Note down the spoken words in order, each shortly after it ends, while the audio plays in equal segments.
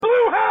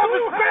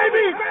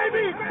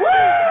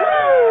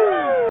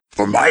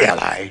For my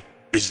ally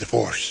is the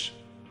Force.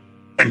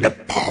 And a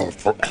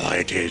powerful ally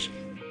it is.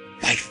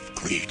 Life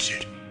creates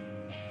it.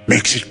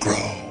 Makes it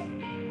grow.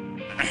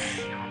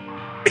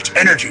 Its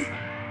energy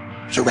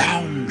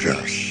surrounds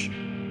us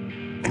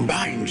and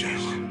binds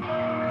us.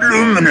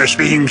 Luminous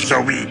beings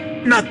are we,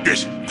 not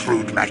this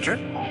crude matter.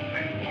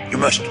 You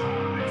must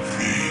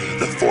feel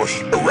the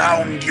Force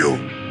around you.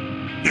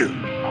 Here,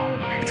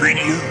 between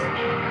you,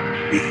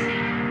 me,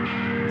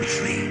 the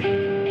tree,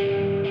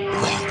 the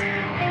rock,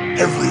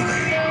 everywhere.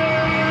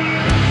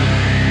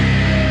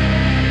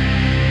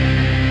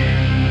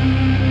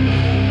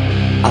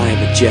 I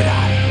am a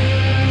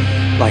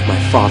Jedi, like my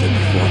father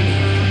before me.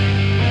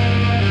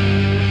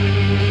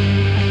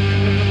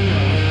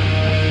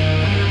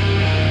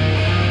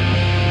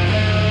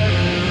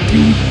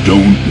 You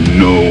don't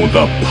know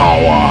the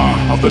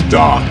power of the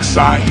dark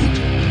side.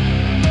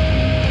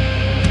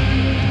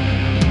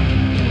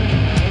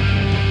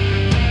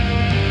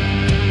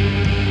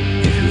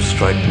 If you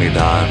strike me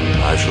down,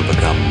 I shall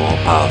become more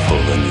powerful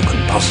than you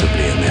can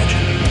possibly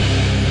imagine.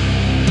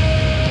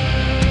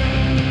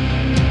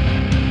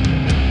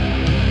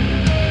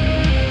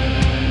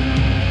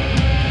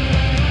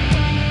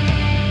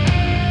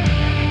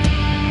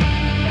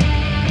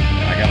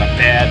 I got a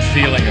bad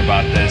feeling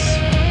about this.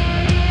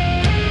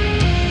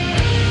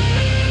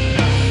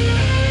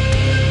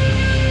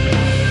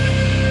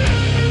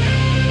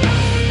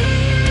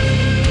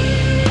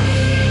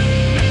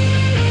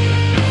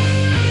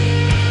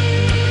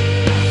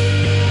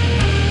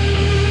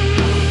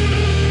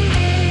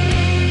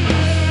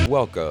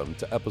 Welcome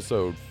to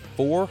episode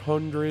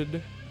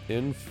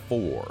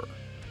 404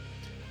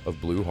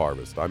 of Blue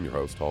Harvest. I'm your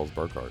host, Halls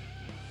Burkhart.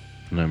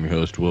 And I'm your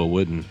host, Will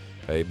Wooden.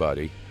 Hey,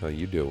 buddy. How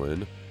you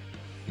doing?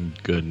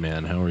 Good,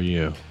 man. How are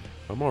you?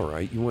 I'm all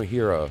right. You want to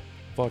hear a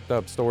fucked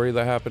up story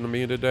that happened to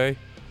me today?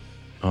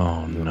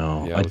 Oh,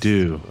 no. Yeah, I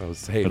do.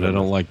 But I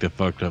don't like the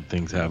fucked up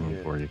things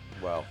happening for you.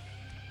 Well,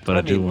 But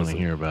I do want to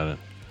hear about it.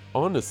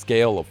 On the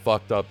scale of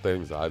fucked up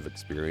things I've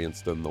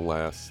experienced in the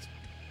last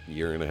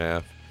year and a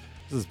half,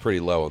 this is pretty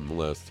low on the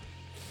list.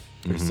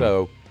 Mm-hmm.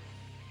 So,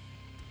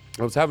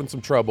 I was having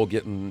some trouble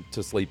getting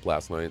to sleep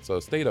last night, so I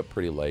stayed up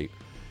pretty late.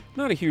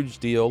 Not a huge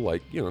deal,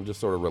 just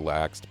sort of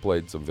relaxed,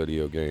 played some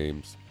video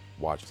games,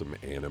 watched some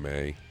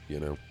anime,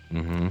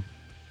 Mm-hmm.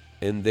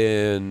 And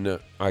then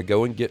I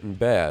go and get in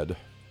bed,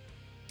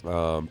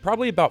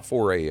 probably about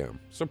 4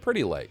 a.m., so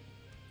pretty late.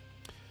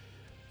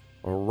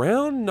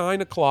 Around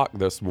 9 o'clock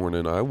this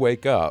morning, I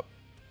wake up,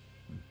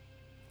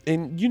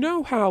 and you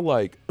know how,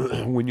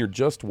 when you're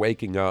just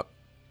waking up,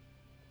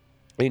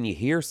 and you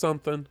hear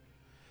something,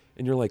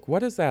 and you're like,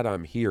 what is that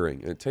I'm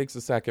hearing? And it takes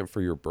a second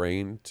for your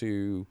brain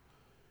to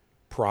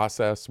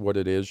process what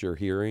it is you're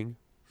hearing.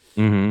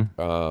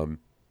 Mm-hmm.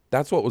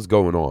 That's what was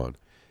going on.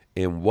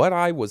 And what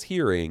I was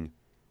hearing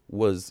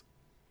was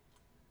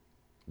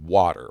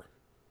water.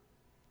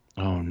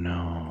 Oh,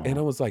 no. And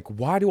I was like,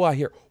 why do I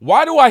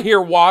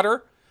hear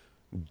water?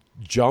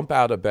 Jump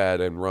out of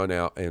bed and run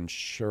out. And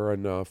sure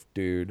enough,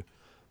 dude,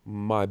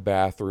 my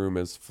bathroom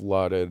is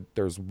flooded.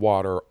 There's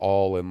water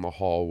all in the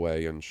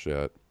hallway and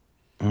shit.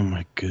 Oh,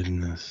 my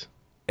goodness.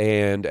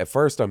 And at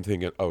first I'm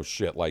thinking, oh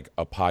shit, like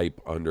a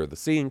pipe under the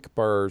sink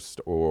burst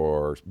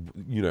or,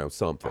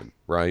 something,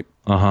 right?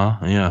 Uh-huh,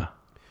 yeah.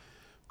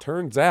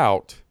 Turns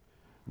out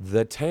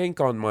the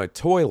tank on my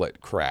toilet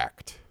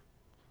cracked.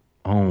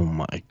 Oh,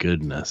 my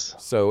goodness.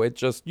 So it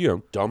just,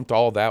 dumped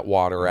all that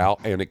water out,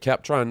 and it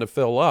kept trying to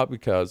fill up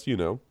because,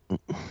 Yeah,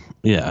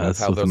 that's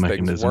how what the those things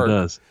mechanism work.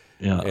 does.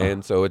 Yeah.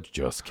 And so it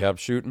just kept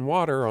shooting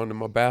water onto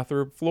my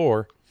bathroom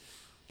floor.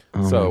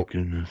 Oh, So, my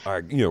goodness. I,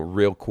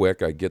 real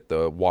quick, I get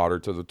the water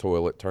to the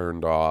toilet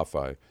turned off.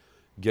 I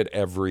get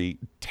every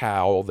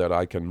towel that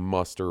I can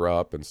muster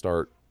up and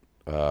start,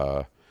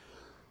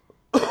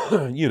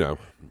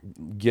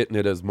 getting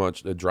it as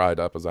much dried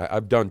up as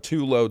I've done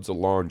 2 loads of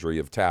laundry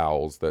of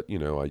towels that,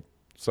 I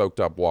soaked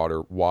up water,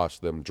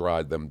 washed them,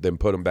 dried them, then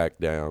put them back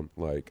down.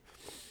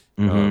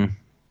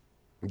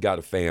 Got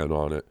a fan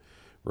on it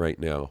right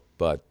now,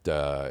 but,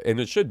 and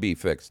it should be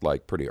fixed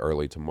pretty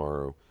early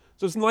tomorrow.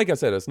 So it's, like I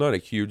said, it's not a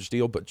huge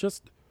deal, but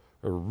just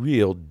a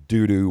real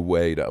doo-doo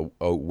way to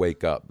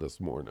wake up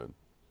this morning.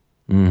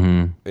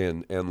 Mm-hmm.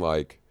 And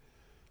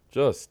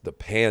just the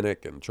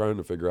panic and trying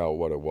to figure out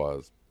what it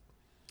was.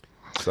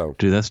 So,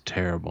 Dude, that's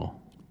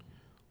terrible.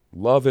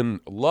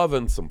 loving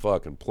some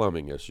fucking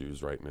plumbing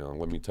issues right now,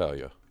 let me tell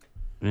you.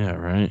 Yeah,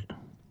 right?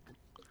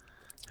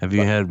 Have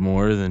you had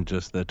more than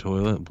just the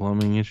toilet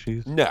plumbing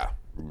issues? No,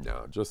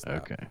 just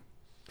that. Okay.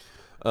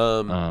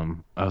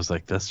 Um, I was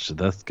like, that's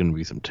going to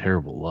be some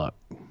terrible luck.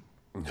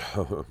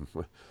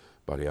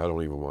 buddy, I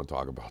don't even want to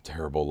talk about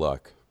terrible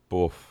luck.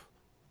 Boof.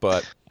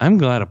 But I'm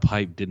glad a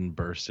pipe didn't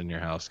burst in your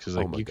house because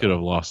Oh you my could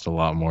have lost a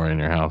lot more in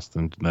your house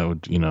than that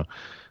would,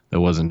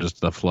 that wasn't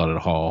just a flooded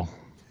hall.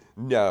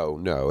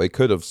 no, it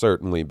could have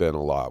certainly been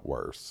a lot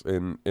worse.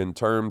 In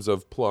terms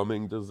of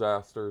plumbing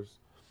disasters,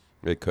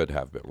 it could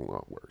have been a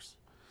lot worse.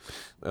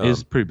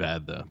 It's pretty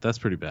bad though. That's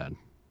pretty bad.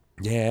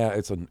 Yeah,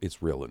 it's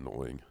real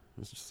annoying.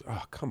 It's just,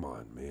 oh, come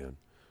on, man.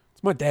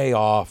 It's my day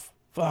off.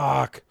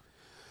 Fuck.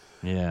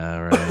 Yeah,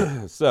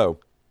 right. So,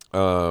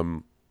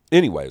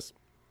 anyways,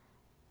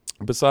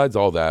 besides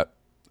all that,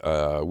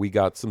 we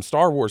got some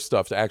Star Wars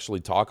stuff to actually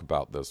talk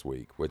about this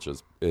week, which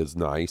is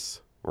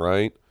nice,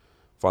 right?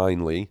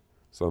 Finally,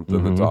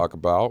 something to talk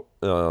about.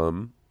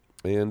 And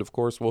of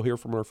course, we'll hear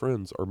from our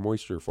friends, our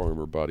moisture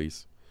farmer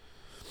buddies.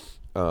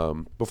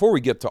 Before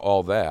we get to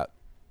all that,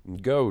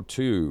 go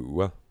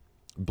to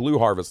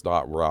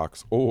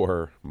blueharvest.rocks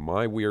or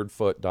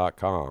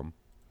myweirdfoot.com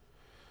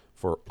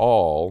for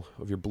all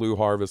of your Blue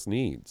Harvest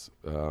needs.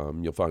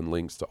 You'll find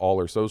links to all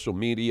our social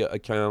media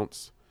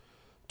accounts,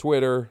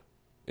 Twitter,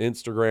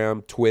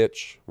 Instagram,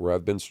 Twitch, where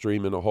I've been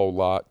streaming a whole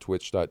lot,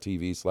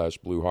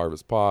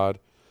 twitch.tv/blueharvestpod.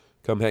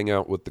 Come hang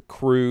out with the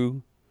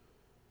crew.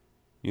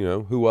 You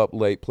know, who up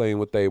late playing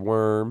with a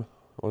worm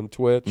on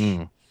Twitch.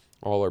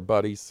 All our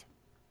buddies.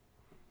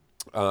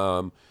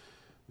 I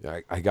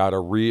got a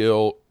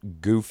real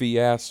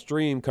goofy-ass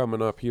stream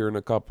coming up here in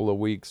a couple of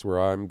weeks where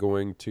I'm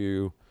going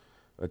to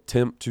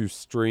attempt to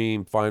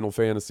stream Final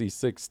Fantasy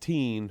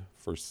 16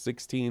 for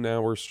 16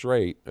 hours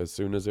straight as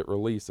soon as it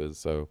releases.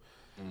 So,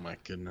 Oh my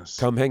goodness.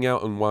 come hang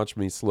out and watch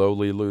me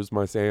slowly lose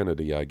my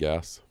sanity, I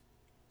guess,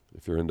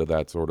 if you're into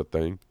that sort of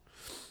thing.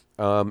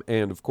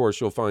 And, of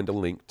course, you'll find a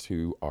link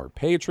to our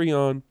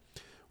Patreon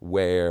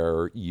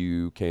where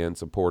you can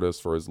support us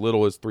for as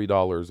little as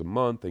 $3 a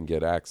month and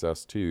get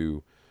access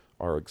to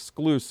our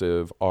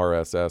exclusive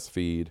RSS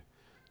feed.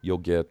 You'll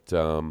get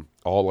all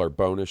our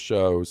bonus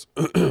shows.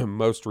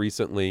 Most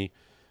recently,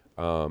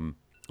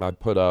 I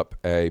put up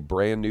a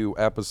brand new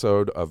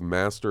episode of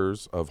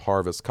Masters of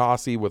Harvest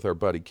Kasi with our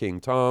buddy King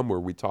Tom, where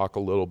we talk a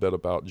little bit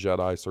about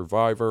Jedi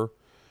Survivor.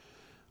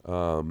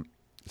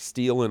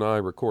 Steele and I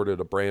recorded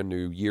a brand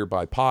new Year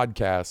by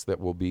podcast that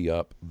will be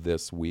up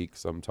this week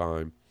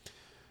sometime.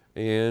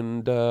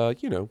 And,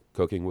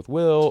 Cooking with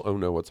Will, Oh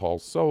No, It's All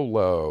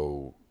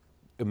Solo,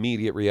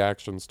 immediate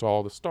reactions to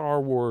all the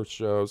Star Wars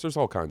shows. There's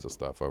all kinds of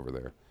stuff over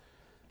there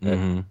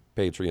at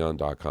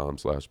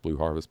patreon.com/Blue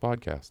Harvest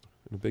Podcast.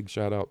 And a big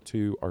shout out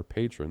to our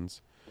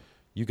patrons.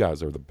 You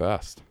guys are the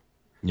best.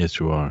 Yes,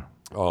 you are.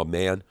 Oh,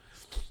 man.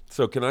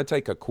 So can I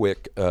take a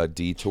quick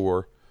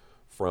detour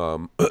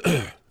from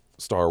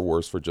Star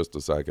Wars for just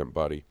a second,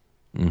 buddy?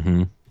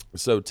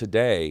 So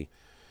today,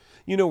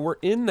 we're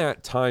in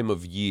that time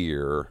of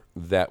year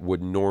that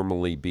would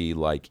normally be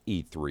like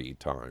E3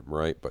 time,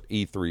 right? But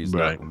E3 is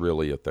not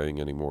really a thing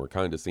anymore.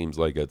 Kind of seems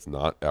like it's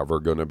not ever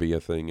going to be a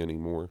thing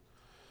anymore.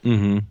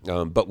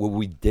 But what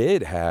we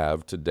did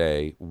have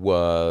today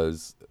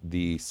was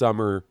the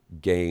Summer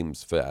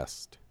Games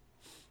Fest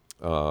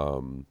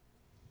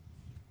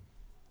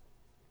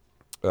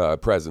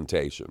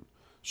presentation,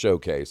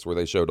 showcase, where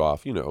they showed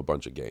off, a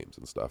bunch of games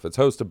and stuff. It's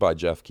hosted by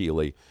Jeff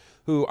Keighley,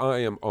 who I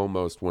am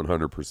almost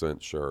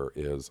 100% sure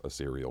is a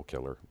serial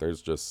killer.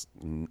 There's just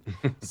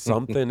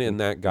something in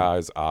that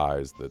guy's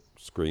eyes that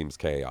screams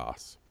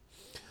chaos,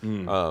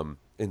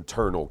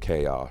 internal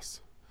chaos.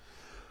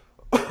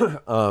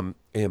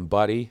 And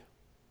buddy,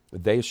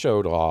 they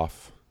showed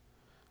off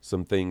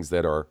some things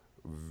that are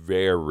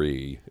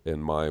very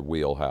in my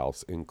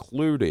wheelhouse,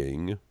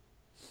 including,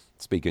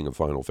 speaking of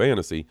Final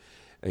Fantasy,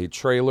 a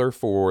trailer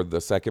for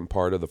the second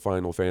part of the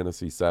Final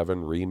Fantasy VII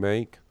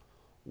remake.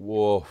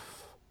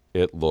 Woof.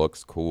 It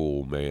looks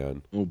cool,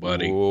 man. Oh,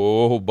 buddy.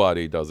 Oh,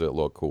 buddy, does it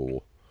look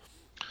cool.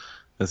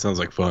 That sounds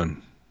like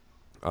fun.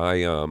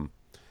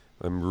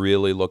 I'm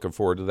really looking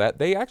forward to that.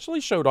 They actually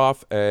showed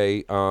off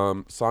a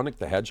Sonic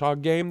the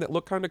Hedgehog game that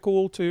looked kind of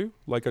cool, too.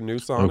 Like a new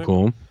Sonic.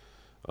 Oh,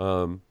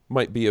 cool.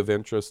 Might be of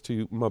interest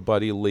to my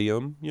buddy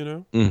Liam,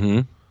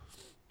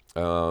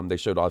 They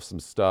showed off some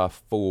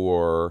stuff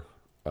for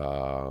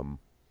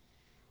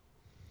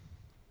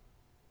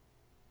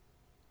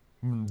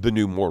the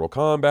new Mortal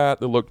Kombat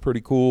that looked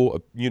pretty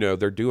cool.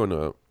 They're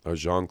doing a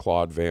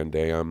Jean-Claude Van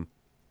Damme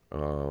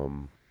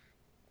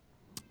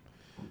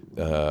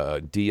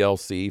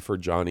DLC for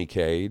Johnny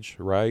Cage,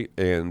 right?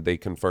 And they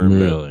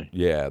confirmed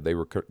they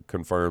were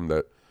confirmed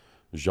that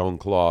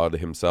Jean-Claude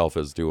himself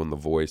is doing the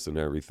voice and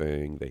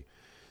everything. They,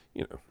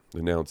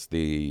 announced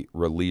the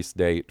release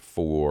date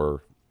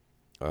for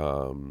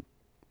the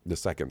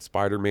second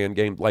Spider-Man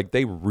game. Like,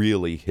 they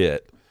really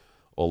hit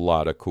a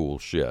lot of cool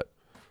shit.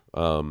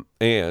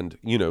 And,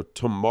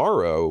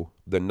 tomorrow,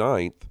 the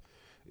 9th,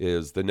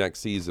 is the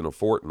next season of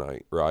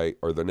Fortnite, right?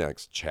 Or the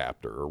next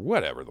chapter, or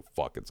whatever the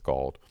fuck it's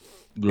called.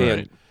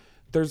 Right.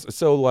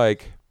 And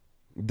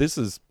this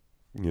is,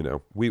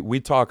 we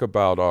talk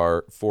about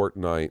our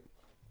Fortnite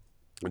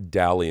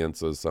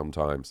dalliances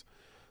sometimes.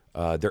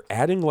 They're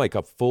adding like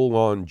a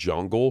full-on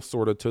jungle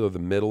sort of to the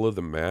middle of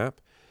the map.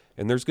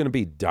 And there's going to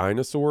be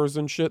dinosaurs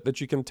and shit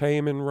that you can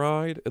tame and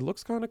ride. It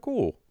looks kind of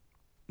cool.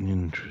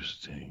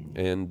 Interesting.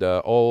 And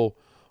old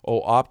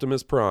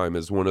Optimus Prime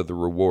is one of the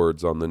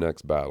rewards on the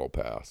next battle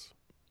pass.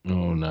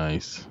 Oh,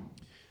 nice.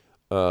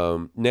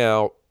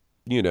 Now,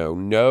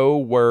 no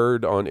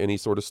word on any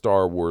sort of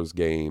Star Wars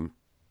game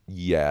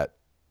yet.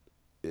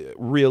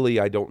 Really,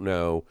 I don't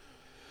know.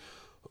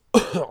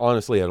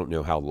 Honestly, I don't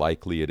know how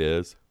likely it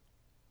is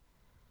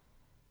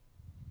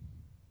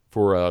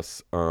for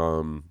us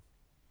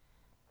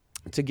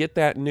to get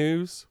that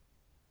news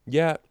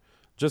yet,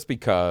 just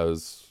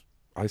because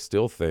I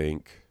still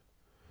think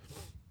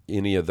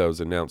any of those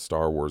announced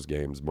Star Wars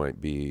games might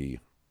be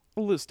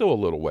still a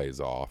little ways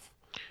off.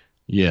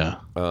 Yeah,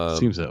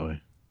 seems that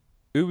way.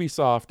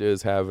 Ubisoft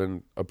is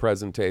having a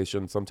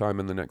presentation sometime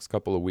in the next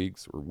couple of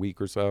weeks or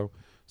week or so.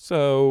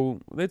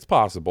 So it's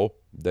possible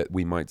that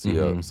we might see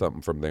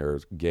something from their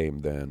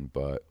game then,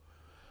 but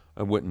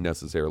I wouldn't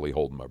necessarily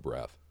hold my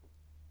breath.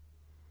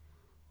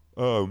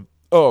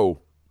 Oh,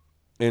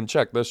 and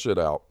check this shit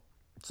out.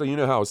 So you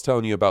know how I was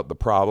telling you about the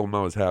problem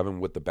I was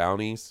having with the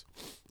bounties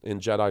in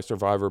Jedi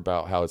Survivor,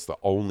 about how it's the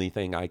only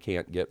thing I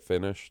can't get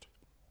finished?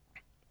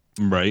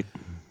 Right.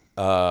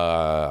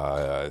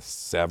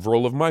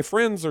 Several of my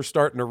friends are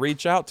starting to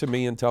reach out to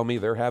me and tell me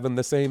they're having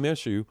the same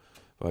issue.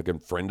 Like a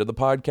friend of the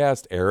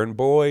podcast, Aaron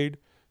Boyd,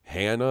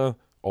 Hannah,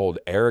 old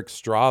Eric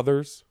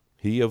Strothers,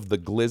 he of the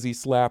Glizzy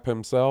Slap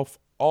himself,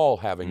 all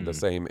having the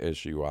same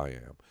issue I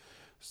am.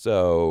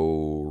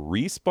 So,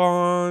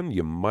 Respawn,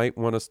 you might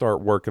want to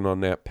start working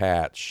on that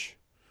patch.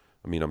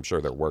 I mean, I'm sure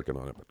they're working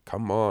on it, but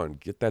come on,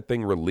 get that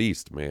thing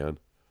released, man.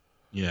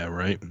 Yeah,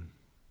 right.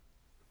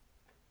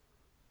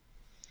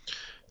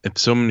 If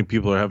so many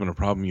people are having a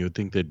problem, you would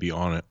think they'd be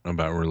on it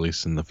about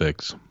releasing the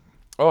fix.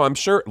 Oh, I'm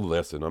sure.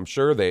 Listen, I'm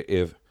sure they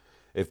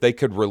if they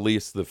could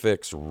release the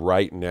fix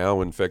right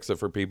now and fix it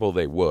for people,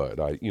 they would.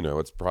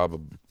 It's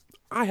probably.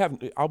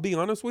 I'll be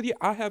honest with you.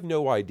 I have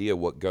no idea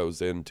what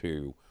goes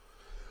into.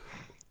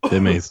 They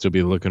may still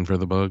be looking for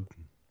the bug.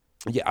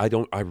 Yeah, I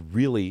don't. I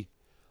really.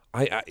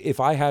 If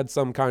I had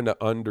some kind of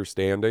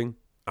understanding,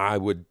 I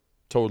would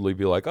totally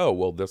be like, oh,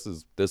 well, this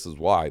is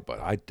why. But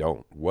I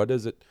don't. What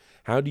is it?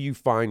 How do you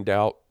find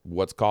out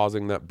what's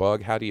causing that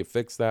bug? How do you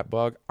fix that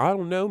bug? I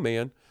don't know,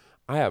 man.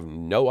 I have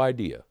no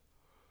idea.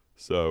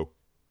 So,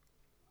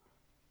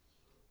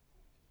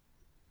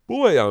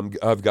 boy,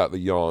 I've got the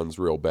yawns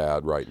real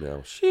bad right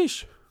now.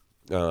 Sheesh.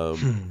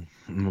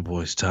 My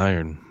boy's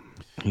tired.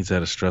 He's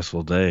had a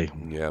stressful day.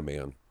 Yeah,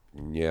 man.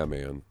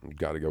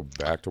 Got to go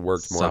back to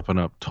work tomorrow. Sopping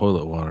up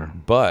toilet water.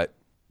 But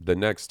the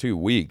next 2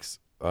 weeks,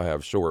 I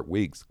have short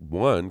weeks.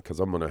 1, because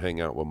I'm going to hang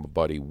out with my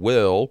buddy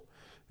Will.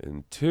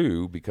 And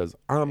 2, because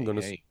I'm going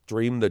to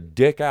stream the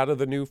dick out of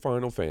the new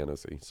Final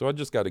Fantasy. So I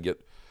just got to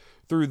get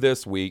through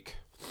this week.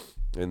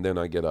 And then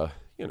I get a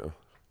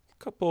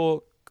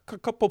couple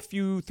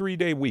few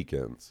 3-day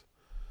weekends.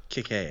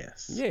 Kick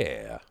ass.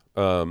 Yeah.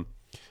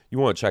 You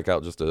want to check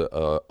out just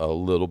a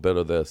little bit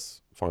of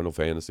this Final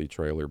Fantasy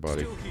trailer,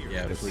 buddy?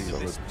 Yeah, please.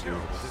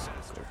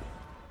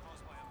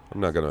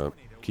 I'm not going to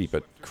keep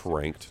it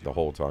cranked the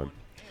whole time.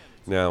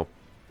 Now,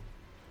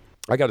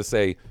 I got to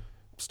say,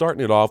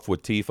 starting it off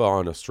with Tifa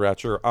on a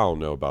stretcher, I don't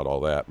know about all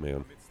that,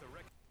 man.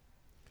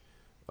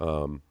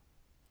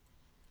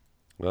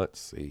 Let's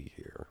see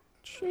here.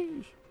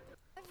 Sheesh.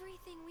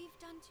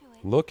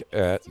 Look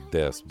at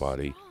this,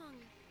 buddy.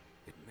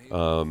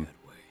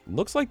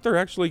 Looks like they're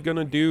actually going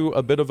to do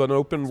a bit of an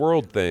open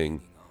world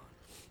thing.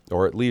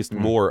 Or at least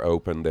more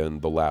open than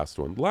the last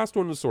one. The last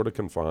one was sort of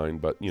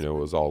confined, but, it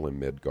was all in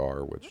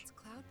Midgar, which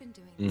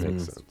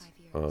makes sense.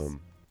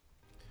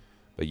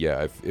 But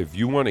yeah, if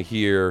you want to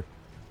hear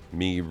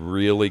me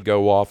really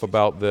go off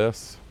about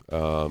this,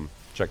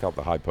 check out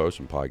the High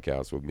Potion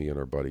podcast with me and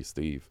our buddy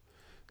Steve,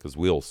 because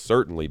we'll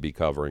certainly be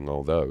covering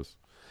all those.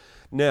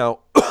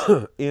 Now,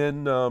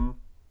 in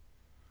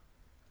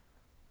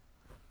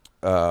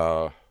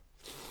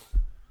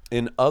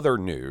other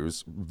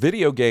news,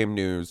 video game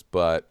news,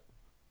 but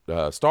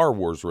Star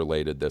Wars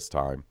related this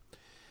time,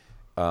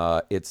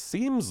 it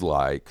seems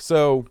like,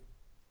 so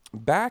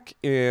back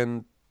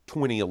in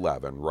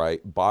 2011, right,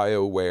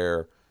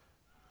 BioWare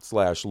 /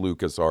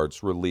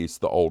 LucasArts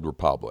released The Old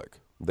Republic,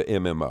 the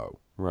MMO,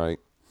 right?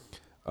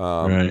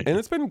 Right. And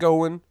it's been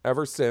going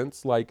ever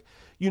since. Like,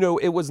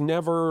 it was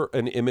never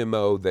an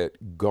MMO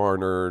that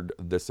garnered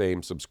the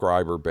same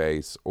subscriber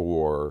base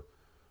or,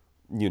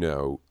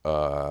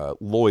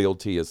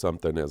 loyalty as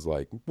something as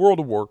like World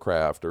of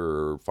Warcraft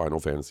or Final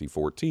Fantasy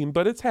XIV,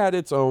 but it's had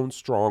its own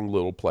strong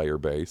little player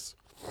base.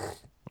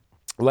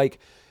 Like,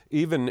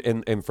 even,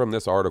 and from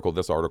this article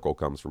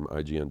comes from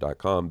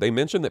IGN.com, they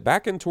mentioned that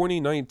back in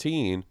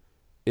 2019,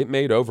 it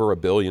made over $1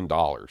 billion.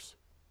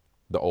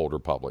 The Old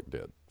Republic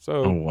did.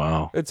 So, oh,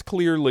 wow. It's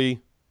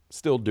clearly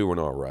still doing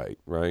all right,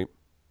 right?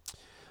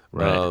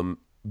 Right.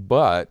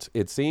 But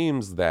it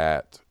seems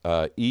that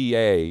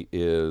EA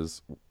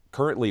is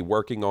currently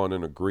working on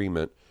an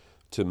agreement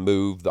to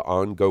move the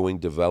ongoing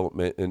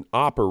development and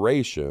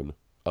operation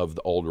of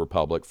the Old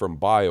Republic from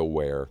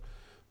BioWare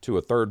to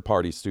a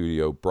third-party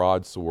studio,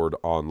 Broadsword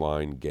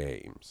Online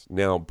Games.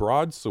 Now,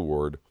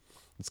 Broadsword,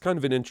 it's kind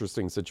of an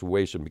interesting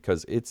situation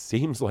because it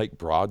seems like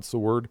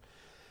Broadsword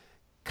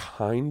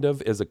kind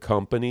of is a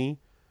company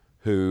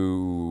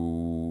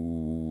who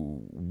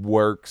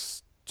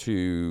works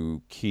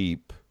to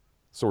keep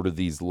sort of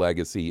these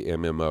legacy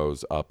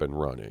MMOs up and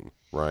running,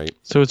 right?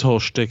 So its whole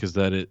shtick is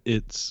that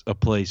it's a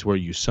place where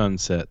you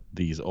sunset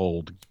these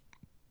old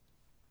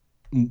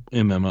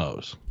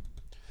MMOs.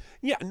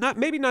 Yeah, not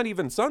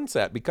even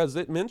sunset, because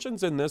it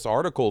mentions in this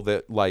article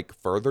that like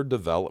further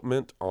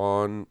development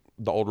on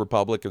the Old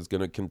Republic is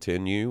going to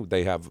continue.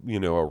 They have, a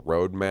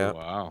roadmap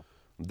Wow.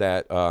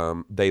 that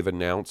they've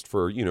announced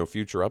for,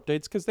 future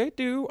updates, because they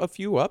do a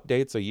few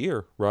updates a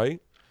year,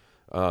 right?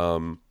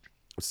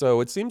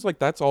 So it seems like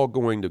that's all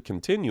going to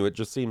continue. It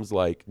just seems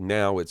like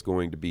now it's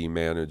going to be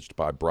managed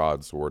by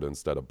Broadsword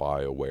instead of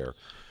BioWare.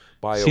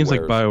 Seems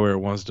like BioWare's BioWare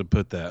wants to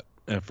put that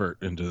effort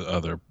into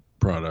other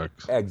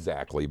products.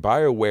 Exactly.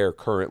 BioWare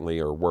currently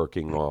are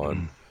working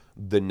on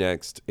the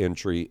next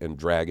entry in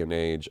Dragon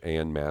Age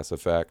and Mass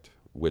Effect,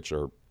 which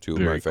are two of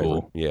my Very favorite.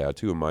 cool. Yeah,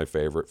 two of my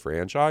favorite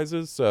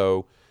franchises.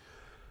 So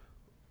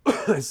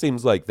it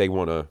seems like they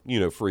want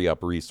to, free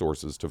up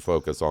resources to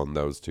focus on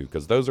those two,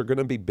 because those are going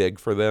to be big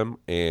for them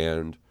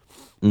and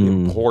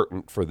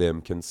important for them,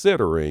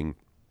 considering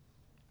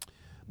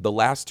the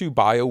last two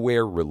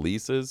BioWare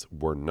releases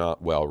were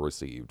not well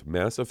received.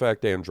 Mass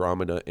Effect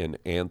Andromeda and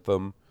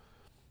Anthem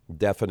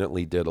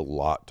definitely did a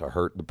lot to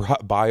hurt the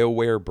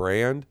BioWare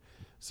brand.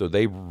 So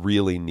they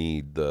really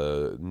need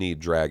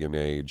Dragon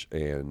Age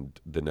and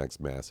the next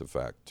Mass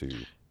Effect to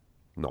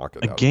knock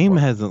it A out. game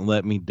hasn't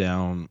let me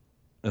down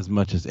as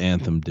much as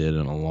Anthem did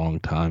in a long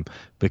time,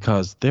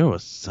 because there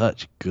was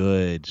such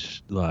good,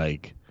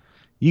 like,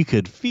 you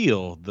could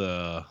feel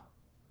the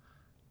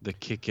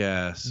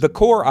kick-ass. The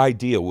core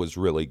idea was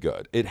really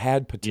good. It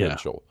had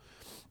potential.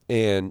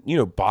 And,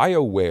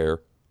 BioWare,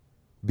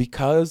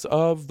 because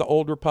of the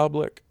Old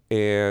Republic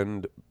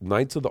and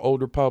Knights of the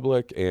Old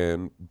Republic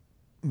and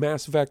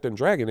Mass Effect and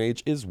Dragon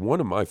Age, is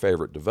one of my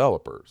favorite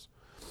developers.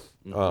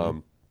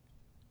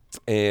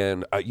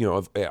 And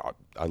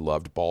I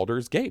loved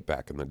Baldur's Gate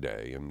back in the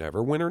day and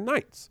Neverwinter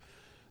Nights.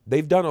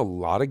 They've done a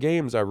lot of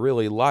games I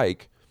really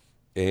like,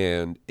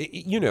 and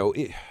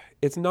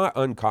it's not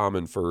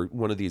uncommon for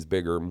one of these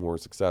bigger, more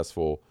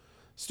successful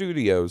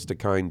studios to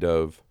kind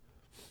of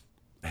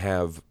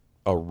have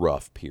a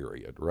rough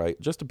period, right?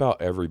 Just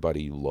about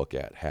everybody you look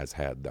at has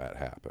had that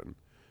happen.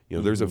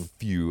 There's a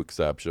few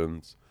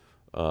exceptions,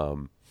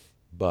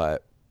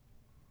 but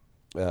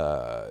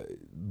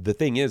the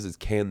thing is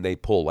can they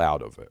pull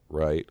out of it,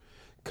 right?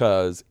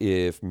 Because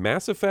if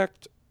Mass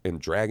Effect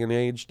and Dragon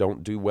Age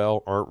don't do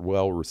well, aren't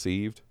well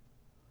received,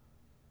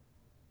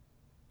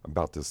 I'm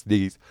about to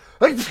sneeze.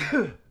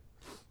 I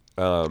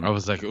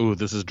was like, ooh,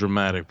 this is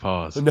dramatic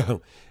pause.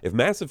 No, if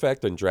Mass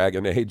Effect and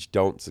Dragon Age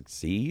don't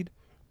succeed,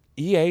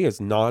 EA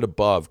is not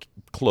above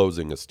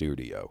closing a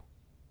studio.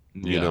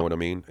 You know what I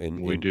mean?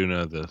 And we do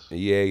know this.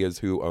 EA is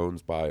who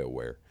owns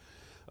BioWare.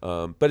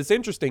 But it's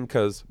interesting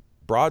because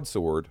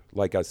Broadsword,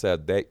 like I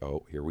said,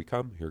 here we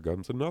come. Here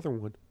comes another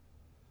one.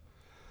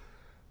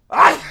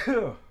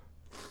 Oh,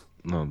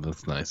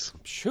 that's nice.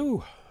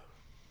 Phew.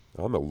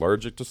 I'm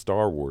allergic to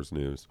Star Wars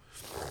news.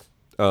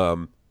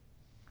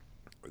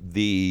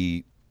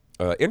 The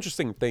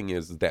interesting thing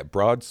is that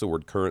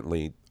Broadsword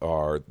currently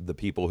are the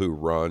people who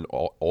run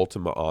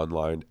Ultima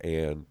Online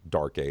and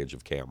Dark Age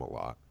of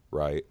Camelot,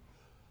 right?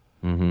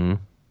 Mm-hmm.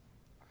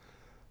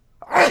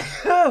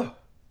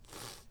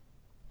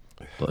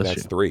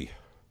 That's three.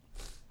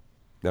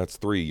 That's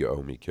three you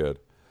owe me, kid.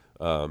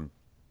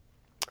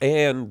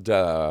 And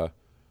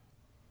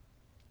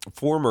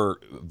former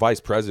vice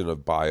president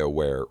of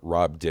BioWare,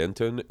 Rob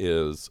Denton,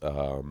 is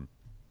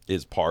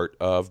part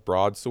of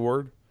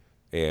Broadsword,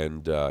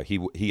 and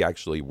he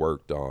actually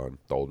worked on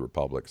the Old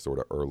Republic sort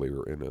of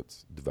earlier in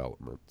its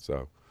development.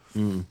 So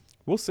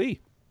we'll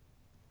see.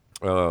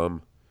 But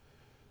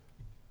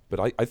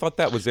I thought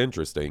that was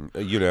interesting.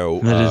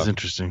 That is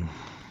interesting.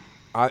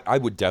 I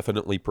would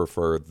definitely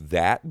prefer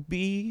that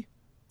be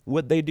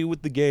what they do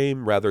with the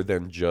game, rather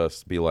than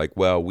just be like,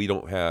 well, we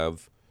don't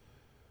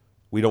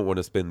want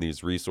to spend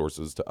these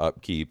resources to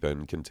upkeep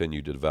and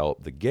continue to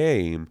develop the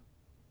game.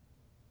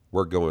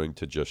 We're going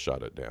to just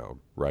shut it down,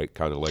 right?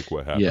 Kind of like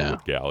what happened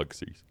with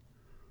Galaxies.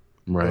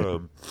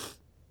 Right.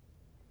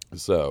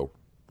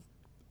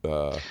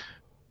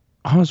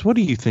 Hans, what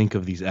do you think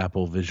of these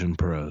Apple Vision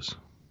Pros?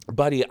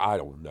 Buddy, I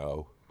don't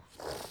know.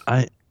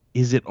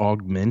 Is it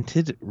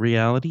augmented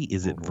reality?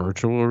 Is it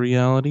virtual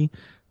reality?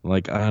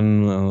 Like, I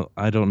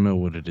don't know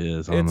what it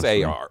is,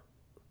 honestly. It's AR.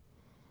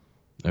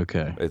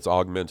 Okay. It's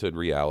augmented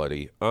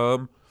reality.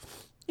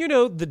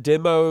 The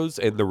demos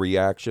and the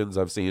reactions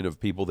I've seen of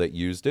people that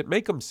used it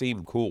make them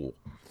seem cool.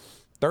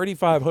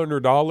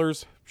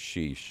 $3,500?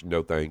 Sheesh.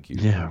 No, thank you.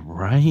 Yeah,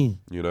 right.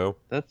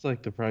 That's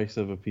like the price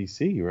of a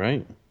PC,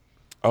 right?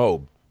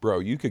 Oh, bro,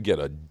 you could get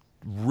a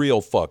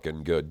real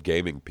fucking good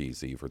gaming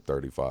PC for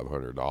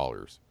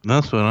 $3,500.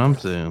 That's what I'm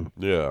saying.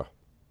 Yeah.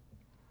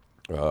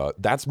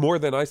 That's more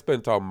than I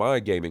spent on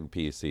my gaming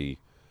PC,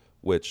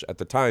 which at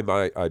the time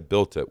I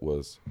built it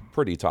was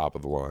pretty top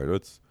of the line.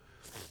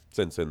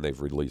 Since then they've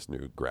released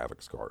new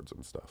graphics cards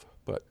and stuff,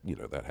 but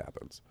that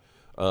happens.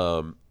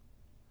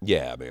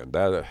 Yeah, man,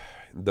 that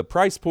the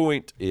price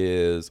point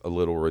is a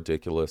little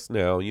ridiculous.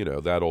 Now,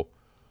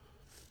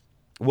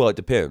 well, it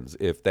depends.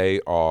 If they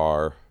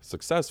are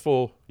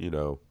successful,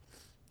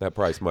 that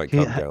price might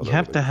come down. You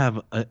have to have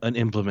an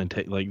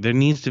implementation. Like, there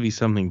needs to be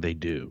something they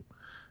do,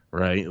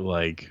 right?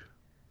 Like,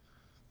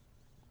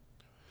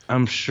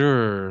 I'm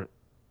sure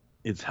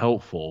it's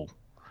helpful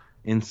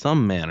in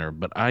some manner,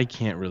 but I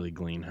can't really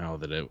glean how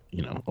that it,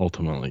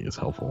 ultimately is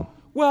helpful.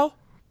 Well,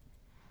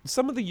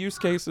 some of the use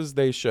cases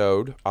they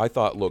showed I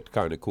thought looked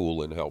kind of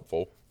cool and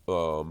helpful,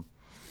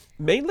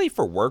 mainly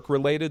for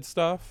work-related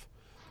stuff.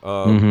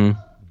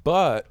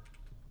 But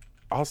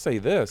I'll say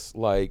this,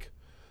 like,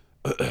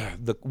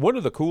 one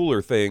of the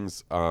cooler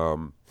things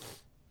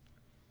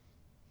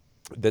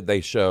that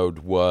they showed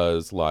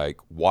was like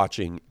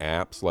watching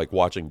apps, like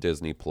watching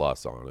Disney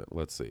Plus on it.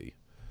 Let's see.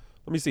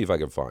 Let me see if I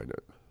can find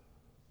it.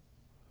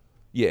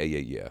 Yeah.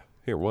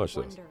 Here, watch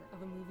this. Wonder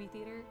of a movie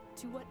theater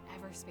to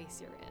whatever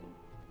space you're in.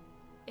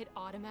 It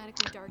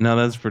automatically darkens. Now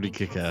that's pretty and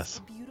casts kick-ass.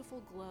 a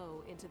beautiful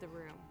glow into the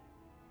room.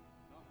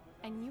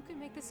 And you can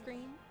make the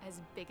screen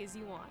as big as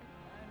you want.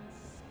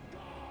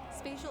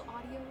 Spatial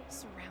audio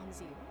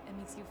surrounds you and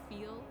makes you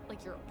feel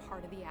like you're a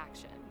part of the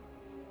action.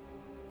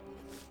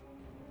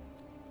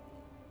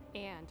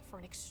 And for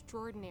an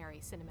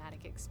extraordinary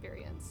cinematic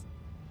experience,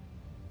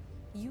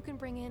 you can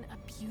bring in a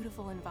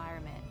beautiful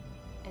environment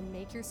and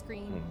make your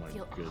screen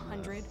feel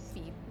 100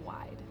 feet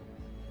wide.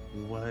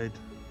 What?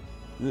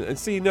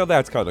 See, now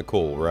that's kind of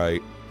cool,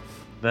 right?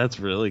 That's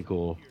really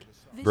cool.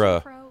 Vision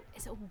Bruh. Pro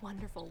is a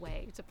wonderful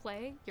way to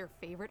play your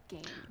favorite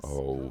games.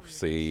 Oh,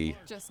 see.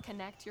 Just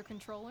connect your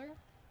controller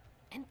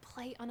and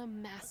play on a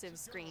massive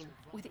screen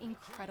with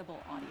incredible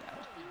audio.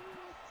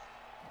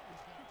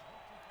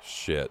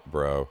 Shit,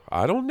 bro.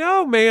 I don't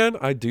know, man.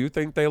 I do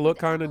think they look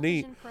With kind of Apple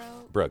neat. Vision Pro,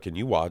 Bro, can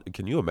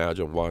you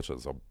imagine watching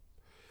some...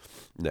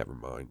 Never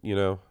mind.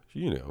 Some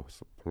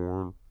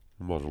porn.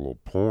 Watch a little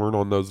porn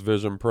on those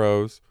Vision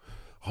Pros.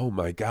 Oh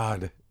my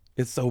God.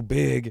 It's so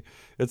big.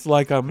 It's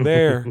like I'm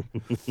there.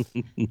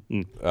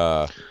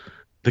 The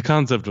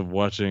concept of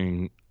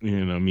watching,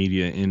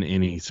 media in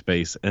any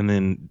space and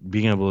then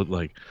being able to,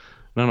 like,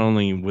 not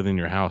only within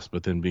your house,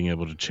 but then being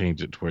able to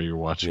change it to where you're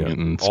watching it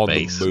in on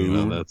the space.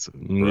 moon.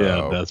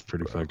 That's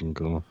pretty fucking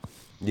cool.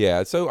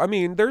 Yeah, so I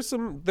mean, there's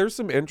some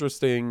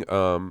interesting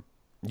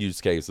use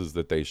cases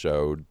that they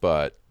showed,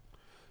 but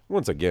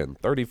once again,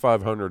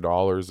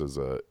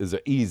 $3,500 is an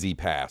easy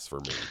pass for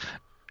me.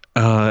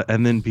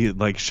 And then be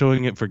like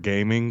showing it for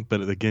gaming,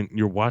 but again,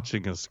 you're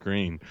watching a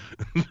screen.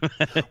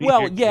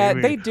 Well, You're yeah,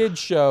 gaming.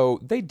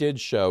 they did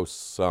show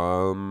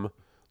some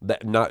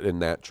that, not in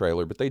that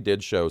trailer, but they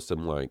did show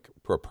some like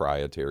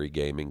proprietary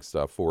gaming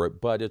stuff for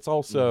it, but it's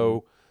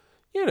also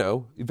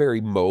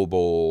very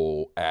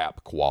mobile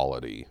app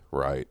quality,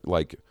 right?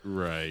 Like,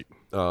 Right.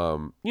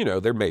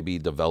 there may be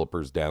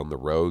developers down the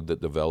road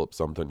that develop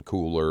something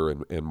cooler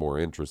and more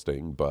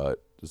interesting,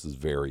 but this is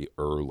very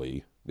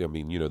early. I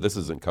mean, this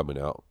isn't coming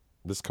out.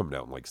 This is coming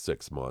out in like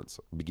 6 months,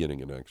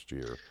 beginning of next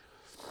year.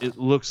 It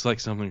looks like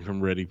something from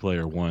Ready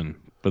Player One,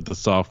 but the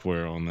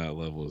software on that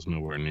level is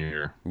nowhere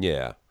near.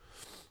 Yeah.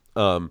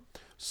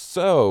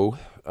 So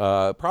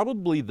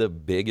probably the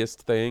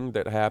biggest thing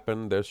that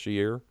happened this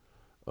year,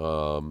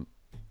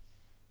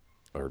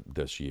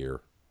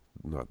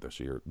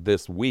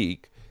 this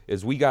week,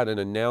 is we got an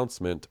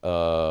announcement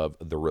of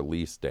the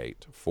release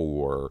date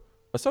for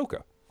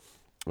Ahsoka.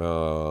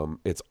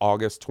 It's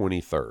August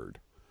 23rd.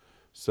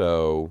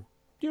 So,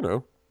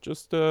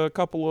 just a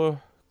couple of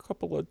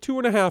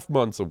 2.5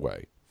 months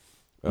away.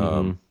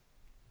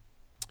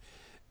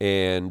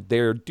 And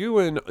they're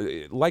doing,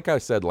 like I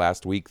said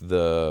last week,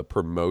 the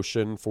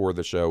promotion for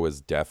the show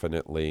is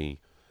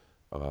definitely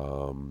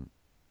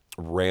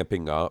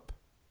ramping up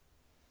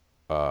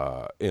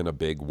in a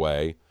big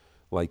way.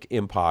 Like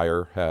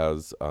Empire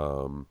has,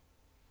 a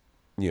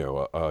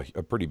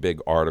pretty big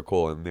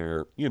article, and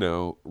they're,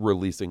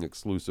 releasing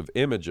exclusive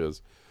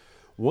images.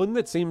 One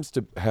that seems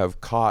to have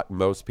caught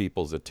most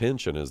people's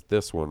attention is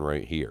this one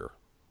right here.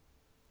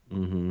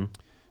 You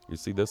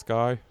see this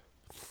guy?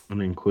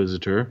 An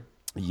Inquisitor.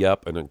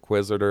 Yep, an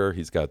Inquisitor.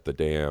 He's got the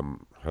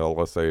damn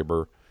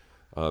helisaber.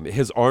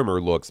 His armor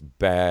looks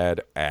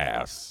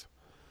badass.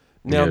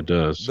 Now, Yeah, it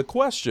does. The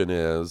question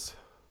is,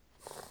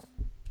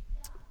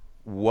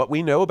 what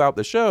we know about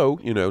the show,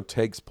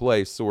 takes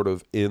place sort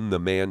of in the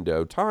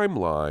Mando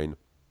timeline,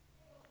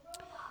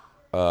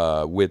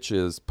 which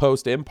is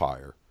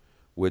post-Empire,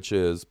 which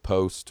is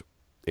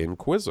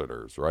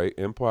post-Inquisitors, right?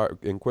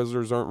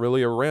 Inquisitors aren't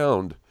really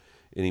around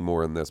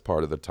anymore in this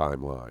part of the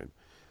timeline.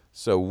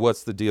 So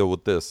what's the deal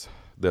with this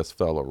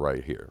fellow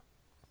right here?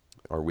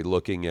 Are we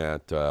looking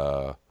at,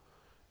 an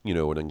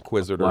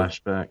Inquisitor?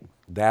 Flashback.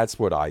 That's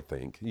what I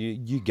think.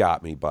 You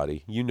got me,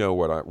 buddy. You know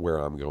where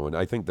I'm going.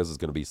 I think this is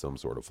going to be some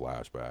sort of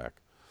flashback.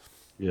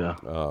 Yeah.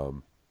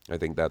 I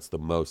think that's the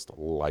most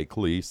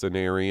likely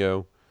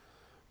scenario.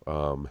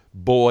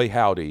 Boy,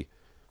 howdy,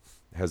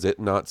 has it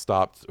not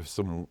stopped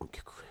some...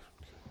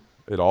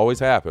 It always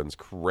happens.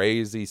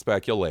 Crazy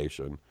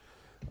speculation.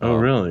 Oh,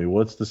 really?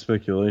 What's the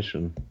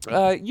speculation?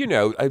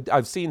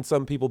 I've seen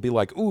some people be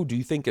like, ooh, do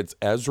you think it's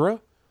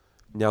Ezra?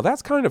 Now,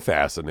 that's kind of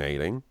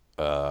fascinating.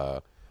 I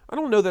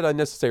don't know that I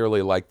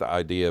necessarily like the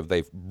idea of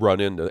they've run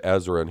into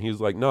Ezra and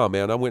he's like, no,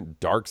 man, I went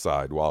dark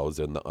side while I was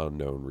in the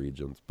unknown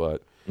regions.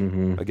 But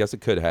I guess it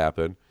could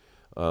happen.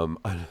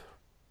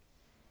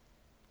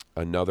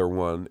 Another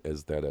one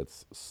is that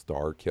it's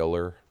Star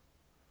Killer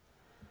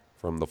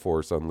from the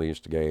Force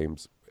Unleashed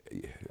games.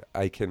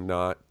 I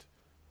cannot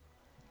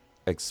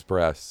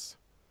express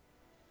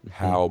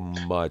how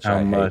much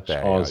I hate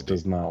that Oz idea.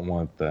 does not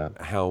want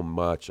that. How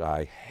much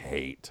I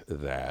hate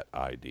that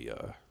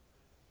idea.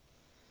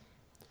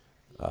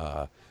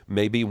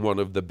 Maybe one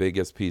of the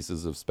biggest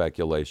pieces of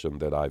speculation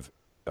that I've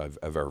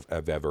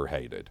ever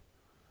hated.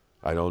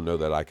 I don't know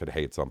that I could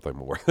hate something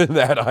more than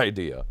that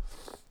idea.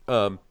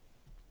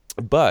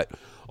 But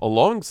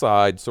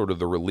alongside sort of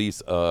the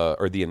release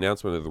or the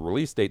announcement of the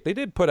release date, they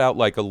did put out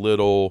like a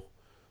little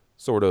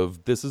sort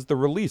of, this is the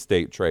release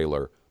date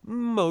trailer,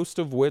 most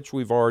of which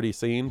we've already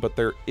seen, but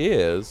there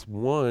is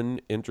one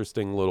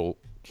interesting little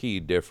key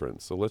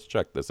difference. So let's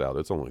check this out.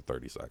 It's only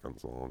 30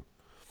 seconds long.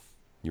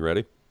 You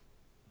ready?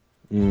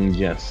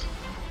 Yes.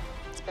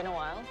 It's been a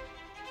while.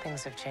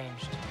 Things have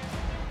changed.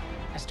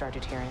 I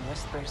started hearing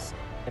whispers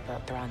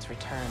about Thrawn's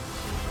return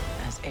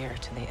as heir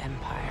to the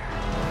Empire.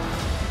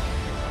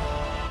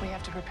 We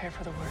have to prepare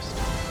for the worst.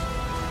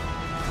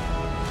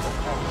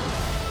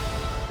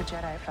 The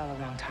Jedi fell a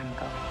long time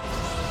ago.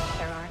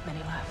 There aren't many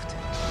left.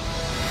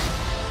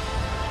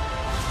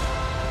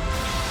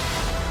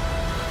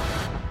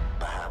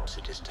 Perhaps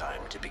it is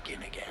time to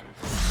begin again.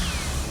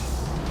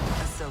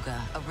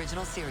 Ahsoka,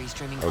 original series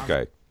streaming.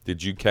 Okay.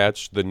 Did you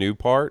catch the new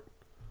part?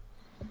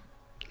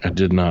 I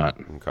did not.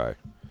 Okay.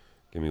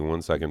 Give me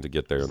 1 second to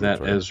get there. Is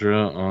that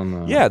Ezra on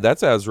the... Yeah,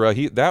 that's Ezra.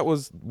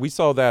 We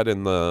saw that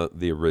in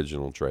the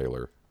original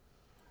trailer.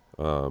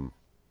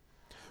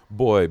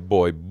 Boy,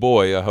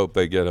 I hope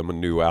they get him a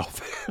new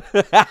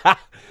outfit.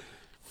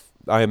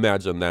 I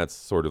imagine that's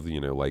sort of,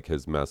 like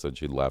his message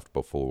he left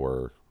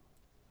before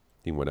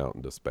he went out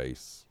into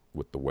space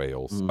with the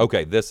whales.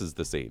 Okay, this is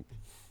the scene.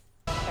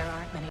 There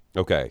aren't many.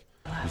 Okay,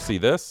 you see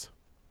this?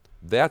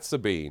 That's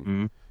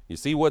Sabine. You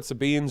see what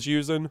Sabine's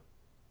using?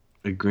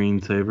 A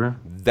green saber?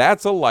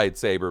 That's a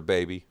lightsaber,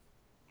 baby.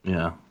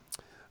 Yeah.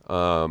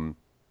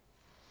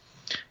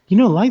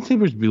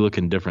 Lightsabers be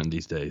looking different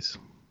these days.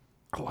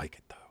 I like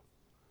it, though.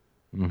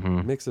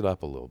 Mix it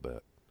up a little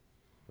bit.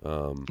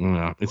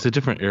 Yeah, it's a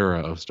different era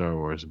of Star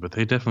Wars, but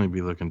they definitely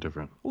be looking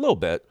different. A little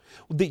bit.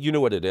 You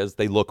know what it is?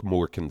 They look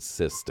more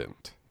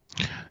consistent.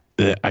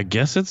 I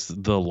guess it's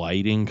the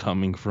lighting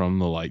coming from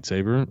the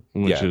lightsaber,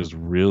 which is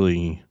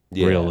really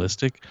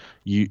realistic.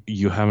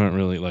 You haven't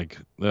really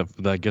that.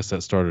 I guess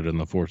that started in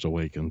The Force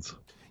Awakens.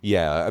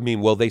 Yeah, I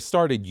mean, they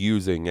started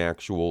using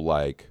actual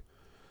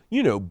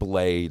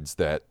blades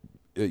that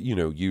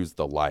use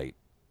the light,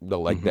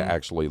 that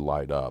actually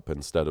light up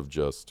instead of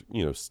just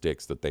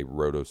sticks that they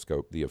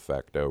rotoscope the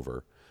effect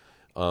over.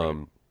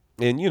 And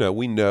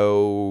we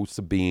know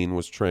Sabine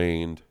was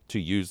trained to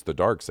use the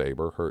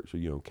darksaber.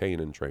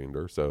 Kanan trained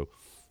her, so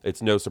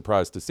it's no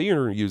surprise to see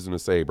her using a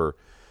saber.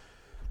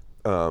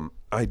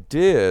 I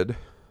did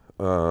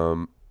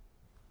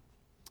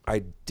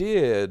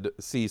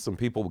see some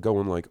people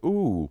going like,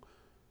 "Ooh,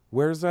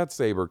 where's that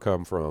saber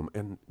come from?"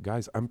 And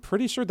guys, I'm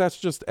pretty sure that's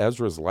just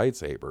Ezra's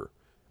lightsaber.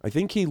 I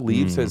think he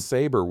leaves his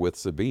saber with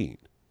Sabine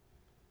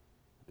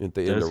at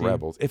the end of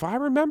Rebels, if I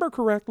remember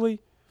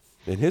correctly.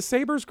 And his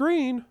saber's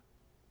green.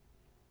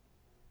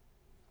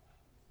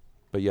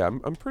 But yeah,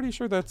 I'm pretty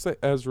sure that's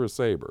Ezra's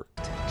saber.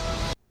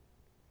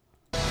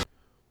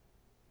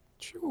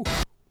 Phew.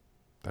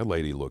 That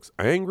lady looks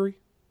angry.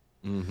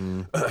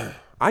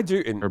 I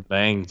do. And her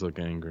bangs look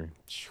angry.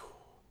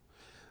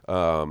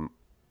 I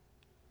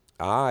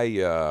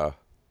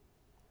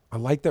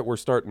like that we're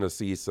starting to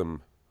see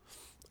some,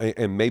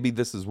 and maybe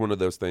this is one of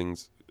those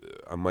things.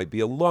 I might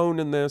be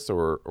alone in this,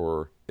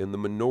 or in the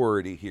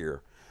minority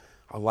here.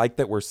 I like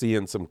that we're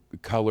seeing some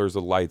colors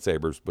of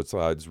lightsabers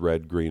besides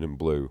red, green, and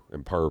blue,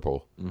 and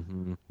purple.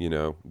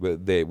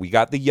 We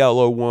got the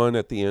yellow one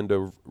at the end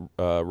of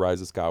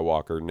Rise of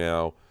Skywalker.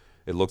 Now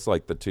it looks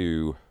like the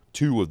two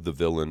of the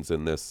villains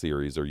in this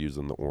series are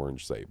using the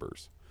orange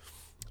sabers.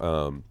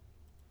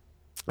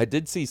 I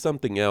did see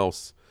something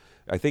else.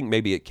 I think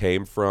maybe it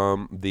came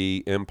from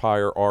the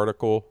Empire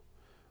article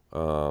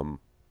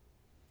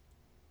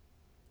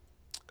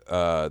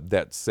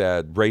that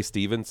said Ray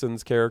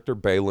Stevenson's character,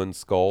 Baylan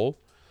Skoll,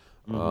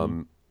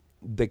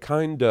 they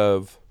kind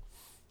of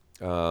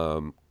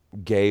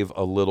gave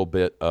a little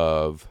bit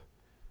of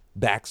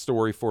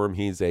backstory for him.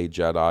 He's a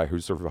Jedi who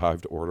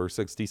survived Order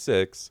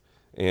 66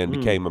 and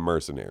became a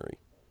mercenary.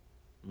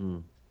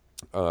 He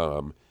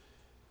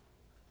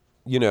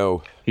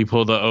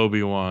pulled the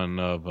Obi-Wan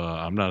of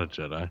I'm not a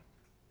Jedi.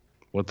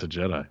 What's a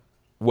Jedi?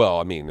 Well,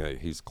 I mean,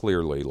 he's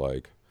clearly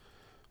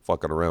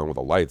fucking around with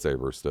a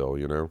lightsaber still,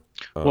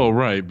 well,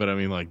 right, but I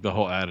mean, the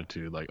whole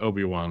attitude,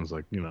 Obi-Wan's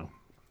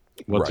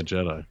what's a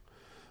Jedi?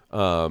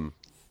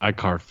 I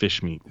carve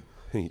fish meat.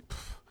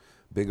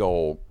 Big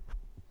old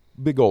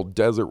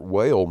desert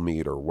whale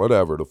meat or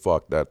whatever the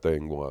fuck that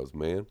thing was,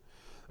 man.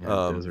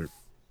 Desert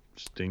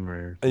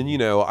stingray.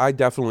 And I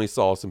definitely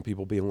saw some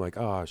people being like,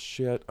 "Oh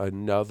shit,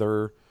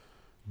 another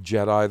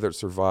Jedi that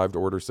survived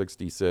Order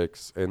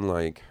 66,"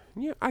 and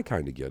yeah, I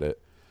kind of get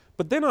it.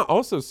 But then I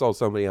also saw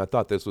somebody. I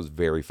thought this was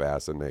very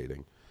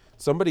fascinating.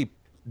 Somebody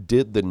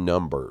did the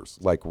numbers,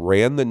 like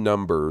ran the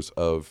numbers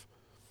of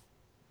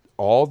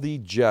all the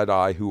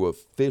Jedi who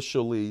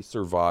officially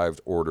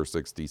survived Order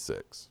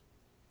 66,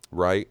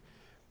 right?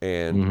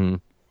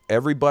 And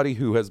everybody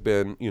who has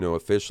been,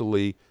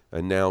 officially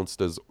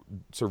announced as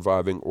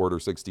surviving Order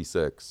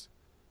 66,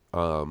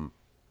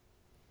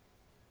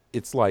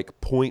 it's like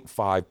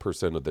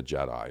 0.5% of the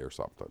Jedi or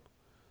something.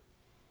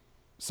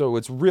 So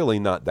it's really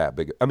not that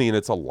big. I mean,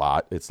 it's a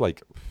lot. It's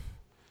like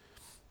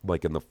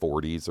in the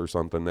 40s or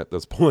something at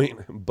this point.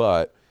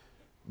 But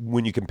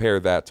when you compare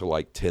that to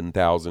like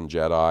 10,000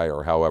 Jedi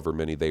or however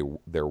many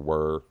there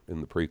were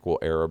in the prequel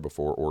era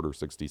before Order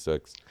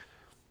 66,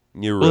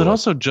 it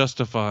also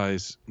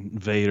justifies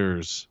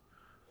Vader's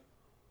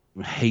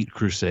hate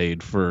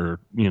crusade for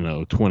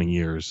 20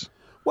 years.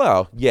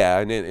 Well, yeah,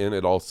 and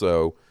it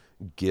also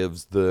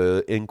gives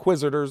the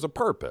Inquisitors a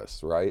purpose,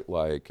 right?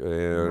 Like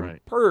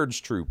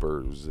purge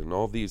troopers and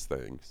all these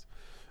things.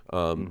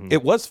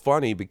 It was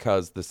funny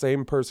because the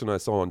same person I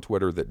saw on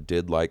Twitter that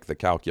did like the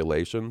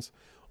calculations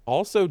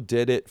also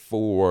did it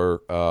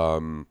for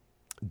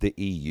the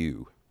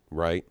EU,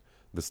 right?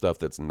 The stuff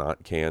that's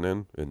not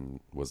canon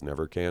and was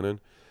never canon.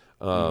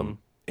 And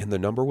the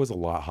number was a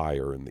lot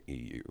higher in the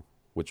EU,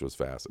 which was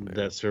fascinating.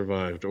 That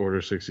survived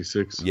Order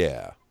 66?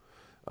 Yeah.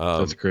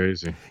 That's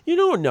crazy.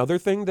 Another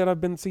thing that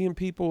I've been seeing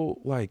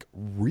people like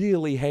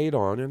really hate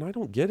on, and I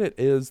don't get it,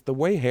 is the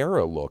way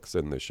Hera looks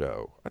in the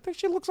show. I think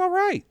she looks all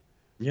right.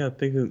 Yeah,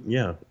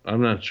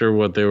 I'm not sure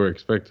what they were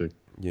expecting.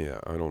 Yeah,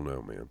 I don't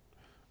know, man.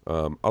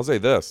 I'll say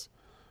this.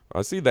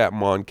 I see that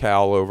Mon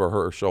Cal over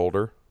her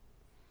shoulder.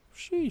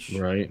 Sheesh.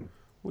 Right.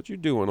 What you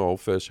doing,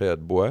 old fish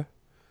head boy?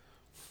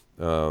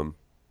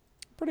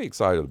 Pretty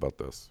excited about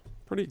this.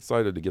 Pretty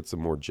excited to get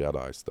some more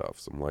Jedi stuff,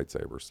 some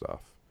lightsaber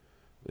stuff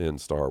in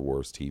Star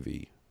Wars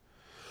TV.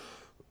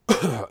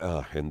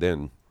 And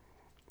then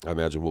I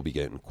imagine we'll be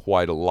getting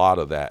quite a lot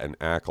of that in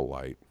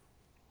Acolyte.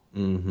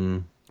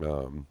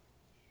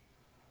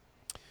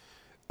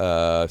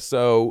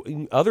 So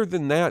other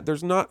than that,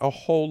 there's not a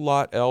whole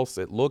lot else.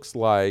 It looks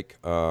like,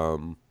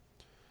 the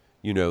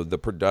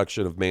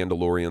production of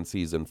Mandalorian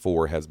Season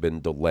 4 has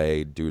been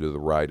delayed due to the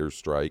writer's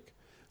strike.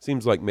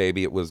 Seems like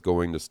maybe it was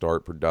going to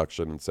start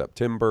production in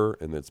September,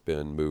 and it's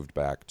been moved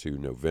back to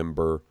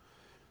November.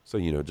 So,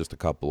 just a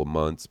couple of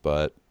months.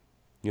 But,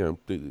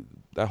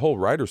 that whole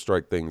writer's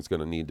strike thing is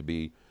going to need to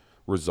be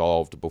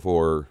resolved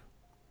before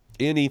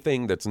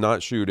anything that's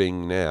not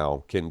shooting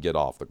now can get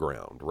off the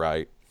ground,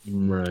 right?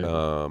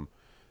 Right.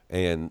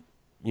 And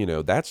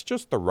that's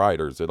just the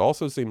writers. It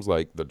also seems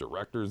like the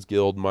Directors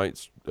Guild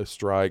might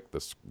strike.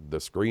 The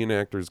Screen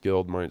Actors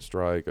Guild might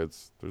strike.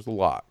 There's a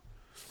lot.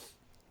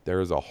 There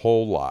is a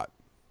whole lot.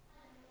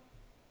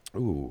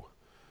 Ooh,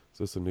 is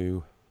this a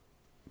new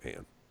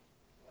man?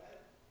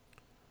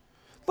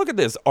 Look at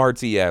this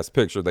artsy ass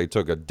picture they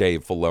took of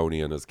Dave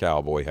Filoni in his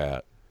cowboy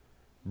hat,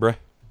 bruh.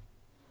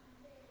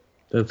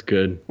 That's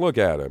good. Look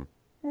at him.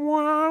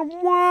 Wah,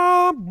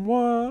 wah,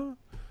 wah.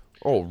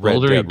 Oh, Red the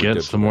older Dead he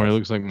gets, the more he Redemption.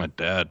 looks like my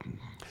dad.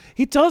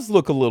 He does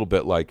look a little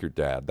bit like your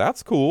dad.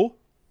 That's cool.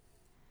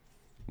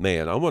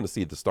 Man, I want to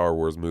see the Star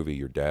Wars movie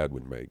your dad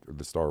would make, or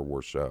the Star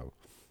Wars show.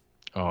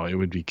 Oh, it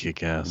would be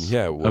kick-ass.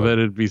 Yeah, it would. I bet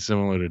it'd be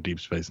similar to Deep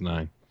Space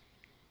Nine.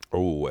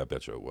 Oh, I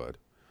bet you it would.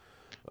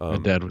 My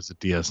dad was a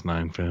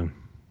DS9 fan.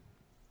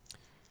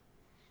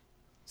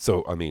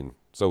 So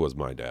was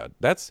my dad.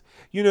 That's,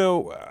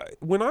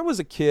 when I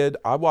was a kid,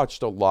 I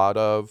watched a lot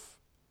of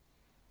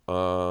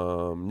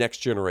Next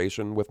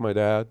Generation with my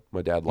dad.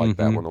 My dad liked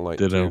that one a lot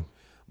too.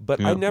 But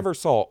I never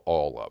saw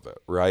all of it,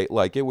 right?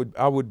 Like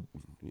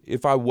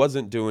if I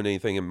wasn't doing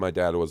anything and my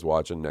dad was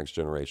watching Next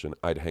Generation,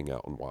 I'd hang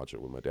out and watch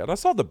it with my dad. I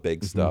saw the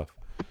big stuff,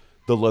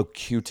 the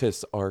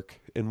Locutus arc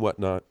and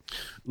whatnot.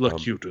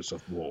 Locutus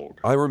of Morg.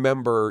 I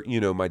remember,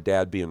 my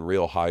dad being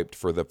real hyped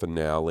for the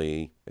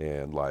finale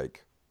and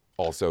like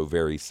also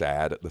very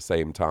sad at the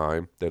same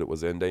time that it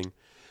was ending.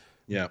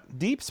 Yeah.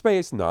 Deep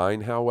Space Nine,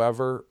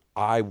 however,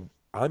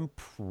 I'm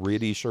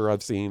pretty sure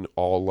I've seen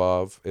all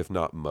of, if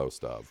not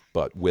most of,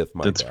 but with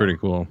my That's dad. pretty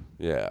cool.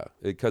 Yeah,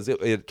 because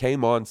it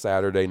came on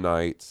Saturday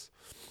nights.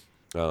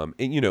 And,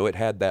 it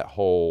had that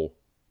whole...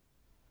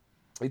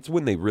 It's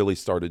when they really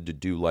started to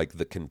do, like,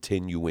 the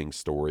continuing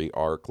story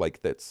arc,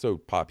 like, that's so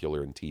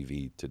popular in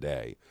TV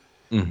today.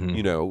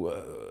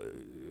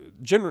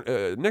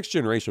 Next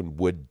Generation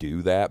would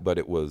do that, but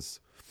it was...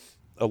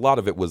 A lot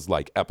of it was,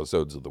 like,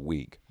 episodes of the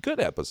week. Good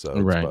episodes,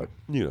 right. But,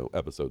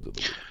 episodes of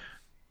the week.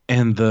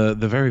 And the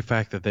very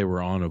fact that they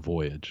were on a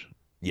voyage,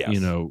 yes.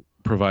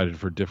 Provided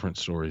for different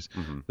stories.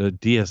 The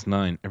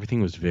DS9,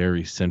 everything was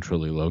very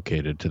centrally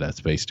located to that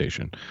space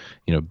station.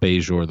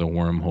 Bajor, the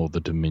wormhole,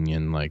 the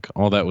Dominion, like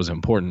all that was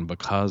important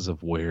because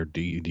of where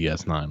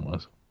DS9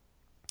 was.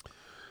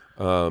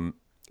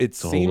 It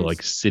seems whole,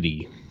 like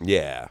city.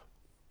 Yeah.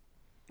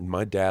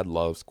 My dad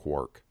loves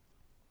Quark,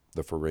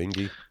 the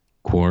Ferengi.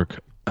 Quark,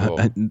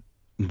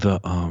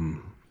 the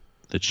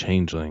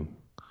changeling.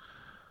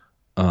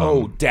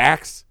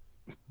 Dax.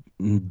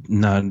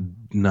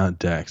 Not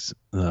Dax.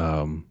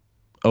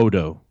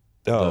 Odo,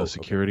 the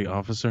security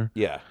officer.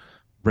 Yeah.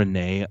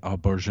 Rene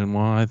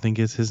Auberjonois, I think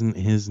is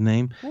his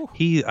name. Ooh.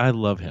 I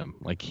love him.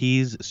 Like,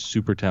 he's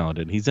super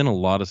talented. He's in a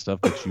lot of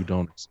stuff that you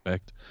don't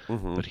expect,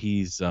 but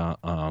he's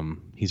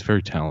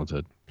very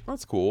talented.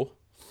 That's cool.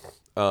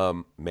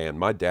 Man,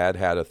 my dad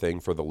had a thing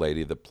for the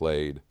lady that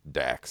played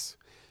Dax.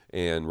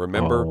 And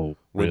remember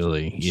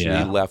when she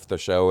left the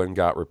show and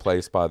got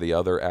replaced by the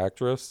other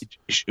actress?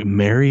 She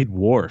married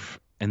Worf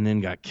and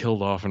then got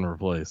killed off and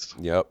replaced.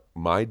 Yep.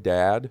 My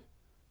dad,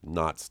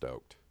 not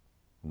stoked.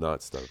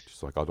 Not stoked.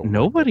 She's like, I don't.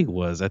 Nobody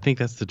was. I think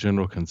that's the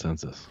general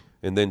consensus.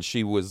 And then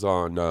she was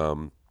on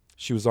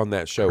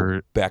that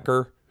show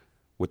Becker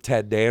with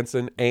Ted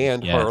Danson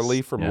and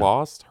Hurley from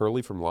Lost.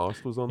 Hurley from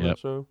Lost was on that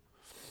show.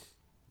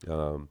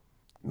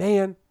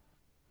 Man,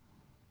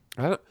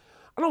 I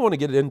don't want to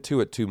get into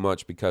it too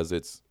much because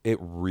it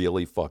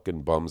really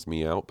fucking bums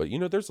me out. But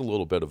there's a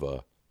little bit of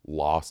a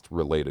Lost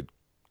related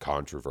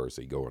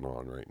controversy going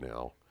on right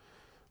now.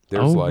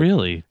 There's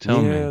really?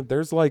 Tell me. Yeah,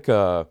 there's like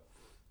a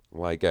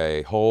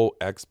whole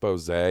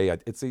expose.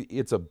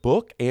 It's a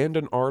book and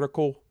an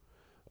article.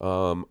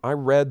 I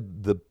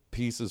read the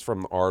pieces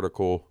from the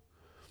article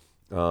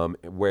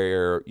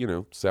where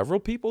several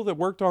people that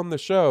worked on the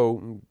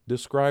show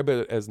describe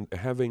it as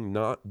having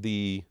not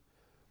the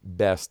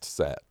best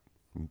set.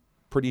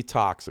 Pretty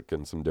toxic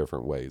in some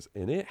different ways.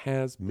 And it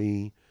has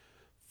me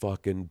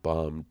fucking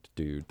bummed,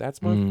 dude.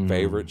 That's my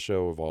favorite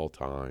show of all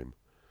time.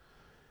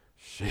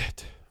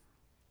 Shit.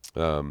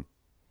 I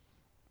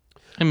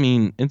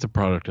mean, it's a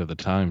product of the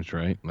times,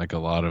 right? Like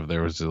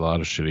there was a lot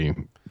of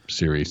shitty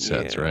series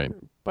sets, right?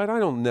 But I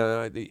don't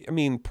know. I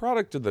mean,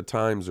 product of the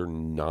times or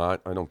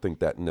not, I don't think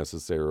that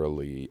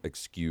necessarily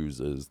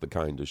excuses the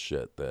kind of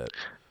shit that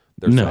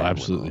they're saying. No,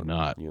 absolutely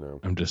not.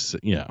 I'm just,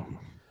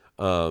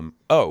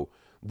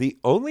 the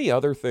only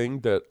other thing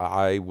that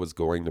I was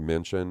going to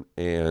mention,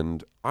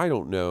 and I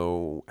don't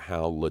know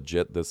how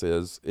legit this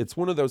is. It's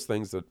one of those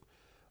things that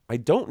I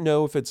don't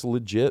know if it's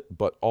legit,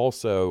 but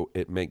also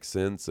it makes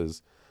sense.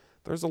 Is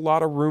there's a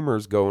lot of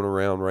rumors going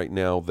around right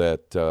now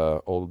that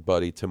old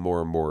buddy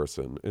Tamora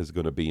Morrison is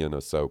going to be in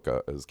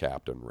Ahsoka as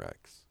Captain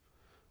Rex.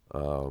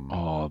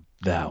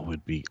 That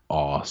would be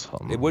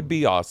awesome. It would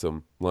be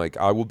awesome. Like,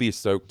 I will be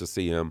stoked to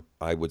see him.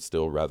 I would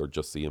still rather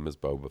just see him as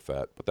Boba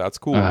Fett, but that's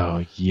cool.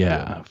 Oh,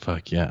 yeah.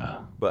 Fuck yeah.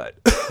 But,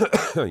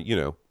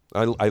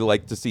 I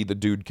like to see the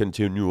dude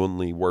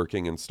continually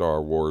working in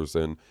Star Wars,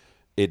 and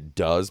it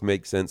does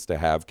make sense to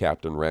have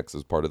Captain Rex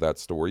as part of that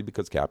story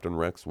because Captain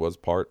Rex was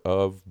part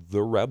of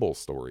the Rebel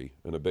story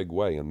in a big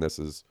way, and this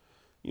is,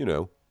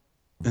 and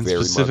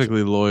very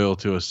specifically loyal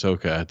to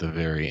Ahsoka at the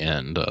very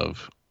end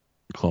of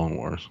Clone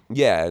Wars.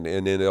 Yeah,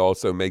 and it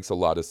also makes a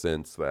lot of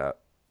sense that,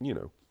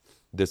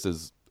 this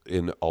is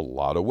in a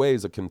lot of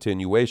ways a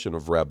continuation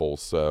of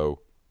Rebels, so,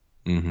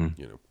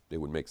 it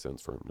would make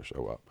sense for him to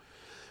show up.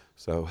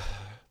 So,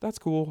 that's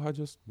cool. I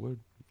just would,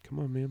 come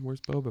on, man,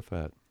 where's Boba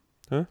Fett?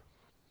 Huh?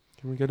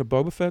 Can we get a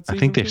Boba Fett season? I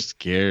think they're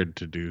scared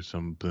to do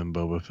something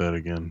Boba Fett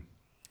again.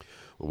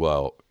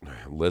 Well,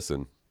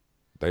 listen,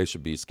 they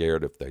should be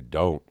scared if they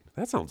don't.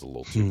 That sounds a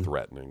little too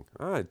threatening.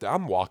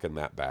 I'm walking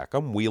that back.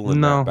 I'm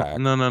wheeling that back.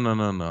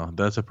 No.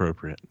 That's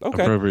appropriate.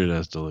 Okay. Appropriate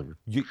as delivered.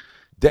 You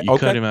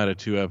cut him out of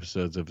 2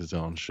 episodes of his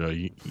own show.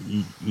 You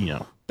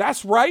know.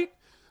 That's right.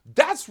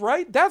 That's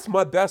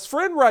my best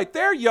friend right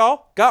there,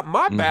 y'all. Got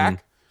my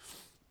back.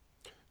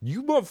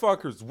 You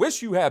motherfuckers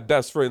wish you had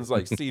best friends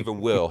like Steve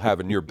and Will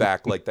having your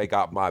back like they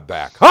got my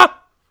back. Huh?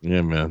 Yeah,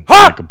 man.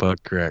 Huh? Like a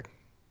butt crack.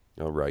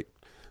 All right.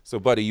 So,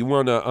 buddy, you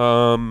want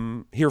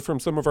to hear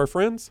from some of our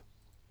friends?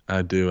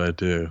 I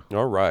do.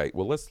 All right.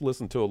 Well, let's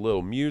listen to a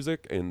little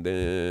music, and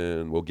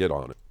then we'll get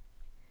on it.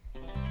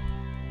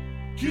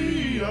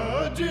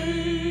 Kia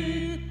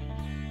D.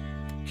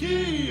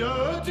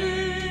 Kia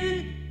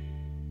D.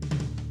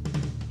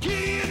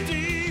 Kia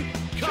D.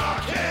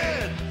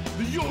 Cockhead.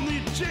 The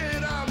only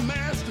Jedi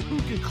Master who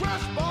can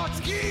crush box.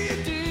 Kia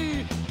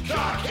D.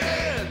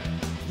 Cockhead.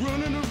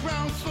 Running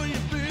around slaying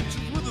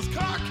bitches with his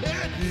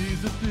cockhead.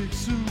 He's a big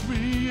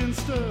Syrian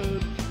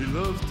stud. He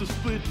loves to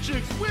split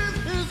chicks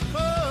with his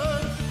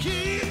bud.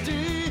 Kia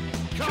D.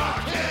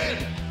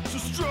 Cockhead. So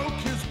stroke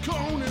his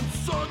cone and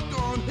suck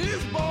on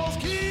his balls.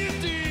 Kia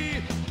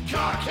D.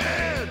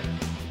 Cockhead.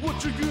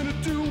 What you gonna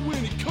do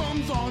when he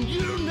comes on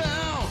you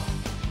now?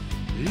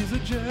 He's a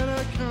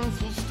Jedi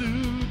Council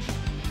stooge,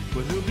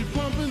 but he'll be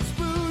pumping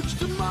spooge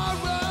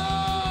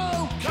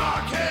tomorrow.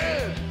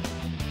 Cockhead.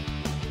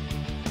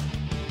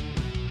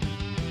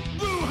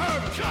 Blue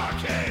Herbert.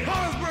 Cockhead.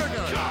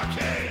 Harsberger.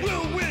 Cockhead.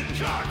 Will Witten.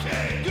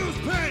 Cockhead. Goose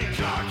Payne.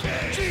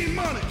 Cockhead.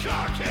 G-Money.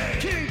 Cockhead.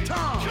 King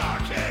Tom.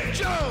 Cockhead.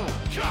 Joe.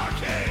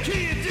 Cockhead.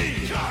 Kia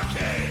D.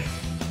 Cockhead.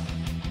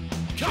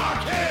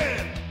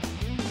 Cockhead.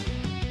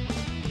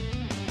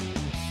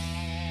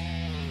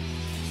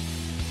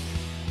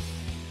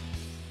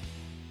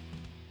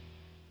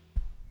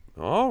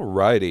 All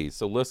righty.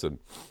 So listen,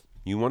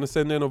 you want to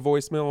send in a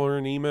voicemail or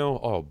an email?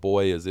 Oh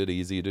boy, is it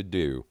easy to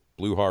do.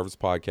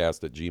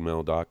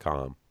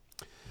 blueharvestpodcast@gmail.com.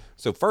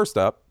 So first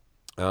up,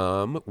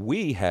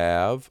 we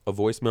have a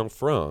voicemail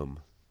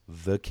from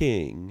the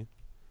king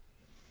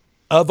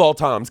of all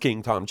times,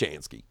 King Tom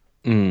Chansky.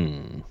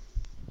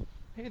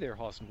 Hey there,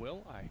 Hoss and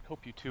Will. I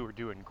hope you two are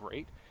doing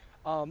great.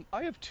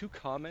 I have 2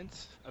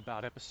 comments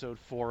about episode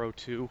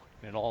 402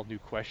 and an all-new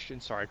question.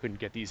 Sorry I couldn't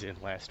get these in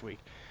last week.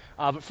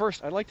 But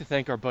first, I'd like to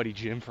thank our buddy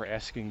Jim for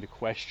asking the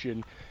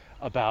question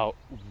about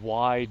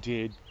why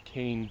did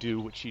Kane do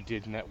what she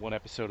did in that one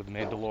episode of The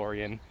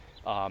Mandalorian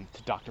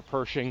to Dr.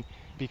 Pershing,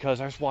 because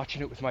I was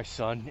watching it with my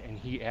son, and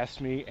he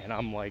asked me, and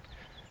I'm like,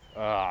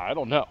 I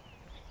don't know.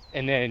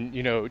 And then,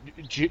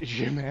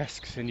 Jim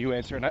asks, and you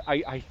answer, and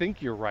I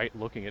think you're right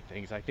looking at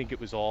things. I think it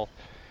was all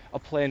a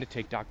plan to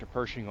take Dr.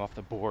 Pershing off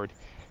the board.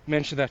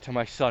 Mentioned that to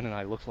my son, and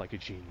I looked like a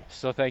genius.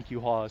 So thank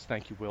you, Hawes.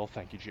 Thank you, Will.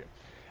 Thank you,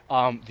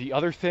 Jim. The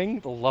other thing,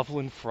 the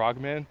Loveland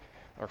Frogman,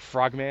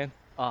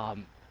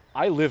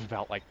 I live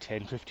about like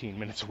 10, 15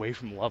 minutes away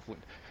from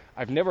Loveland.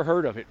 I've never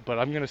heard of it, but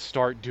I'm going to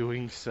start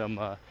doing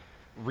some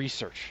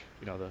research.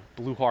 The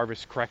Blue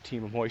Harvest Correct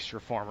Team of Moisture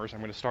Farmers.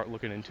 I'm going to start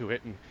looking into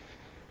it, and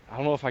I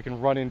don't know if I can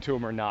run into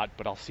them or not,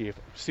 but I'll see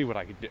what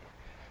I can do.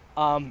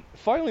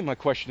 Finally, my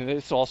question, and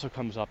this also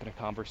comes up in a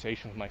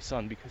conversation with my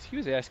son, because he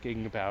was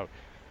asking about,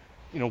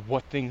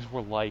 what things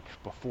were like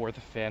before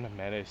the Phantom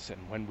Menace and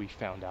when we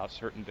found out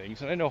certain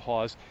things. And I know,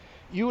 Hawes,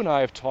 you and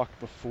I have talked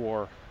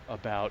before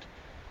about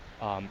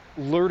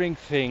learning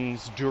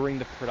things during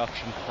the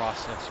production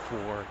process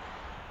for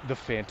the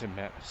Phantom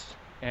Menace.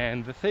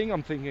 And the thing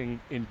I'm thinking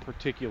in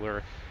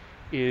particular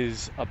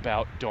is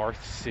about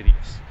Darth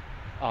Sidious.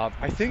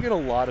 I think in a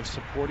lot of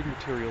supporting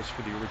materials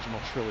for the original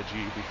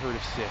trilogy, we heard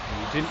of Sith,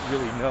 and we didn't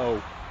really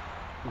know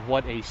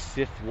what a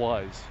Sith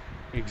was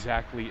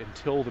exactly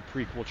until the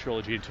prequel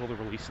trilogy, until the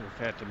release of the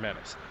Phantom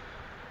Menace.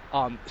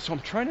 So I'm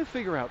trying to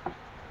figure out,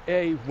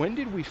 A, when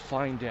did we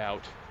find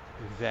out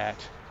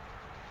that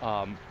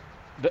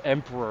the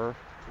Emperor,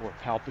 or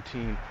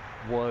Palpatine,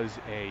 was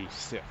a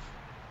Sith?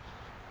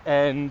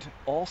 And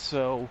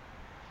also,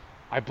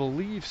 I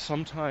believe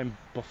sometime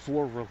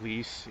before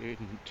release, in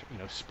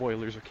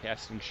spoilers or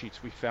casting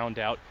sheets, we found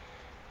out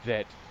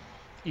that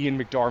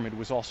Ian McDiarmid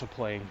was also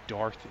playing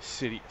Darth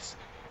Sidious.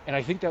 And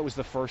I think that was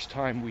the first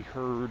time we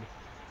heard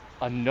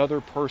another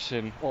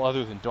person, well,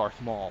 other than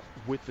Darth Maul,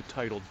 with the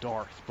title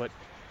Darth. But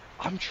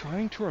I'm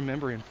trying to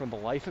remember, and for the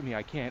life of me,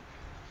 I can't.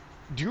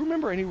 Do you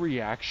remember any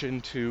reaction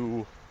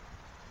to,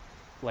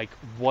 like,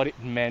 what it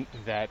meant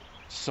that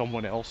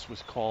someone else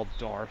was called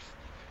Darth?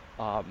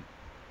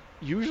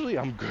 Usually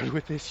I'm good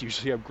with this.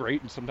 Usually I'm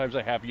great, and sometimes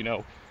I have,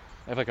 I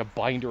have like a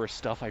binder of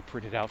stuff I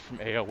printed out from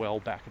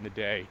AOL back in the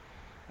day,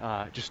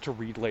 just to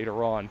read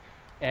later on,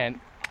 and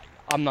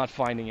I'm not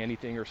finding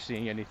anything or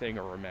seeing anything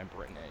or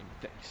remembering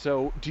anything.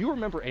 So, do you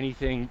remember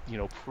anything,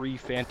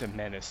 pre-Phantom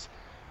Menace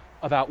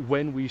about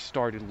when we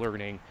started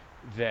learning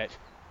that,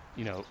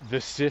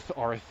 the Sith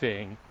are a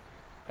thing,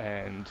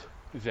 and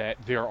that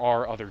there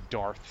are other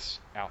Darths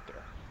out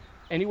there?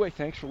 Anyway,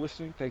 thanks for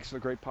listening. Thanks for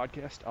the great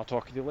podcast. I'll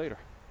talk to you later.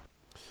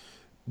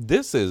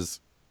 This is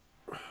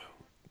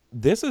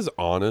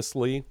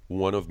honestly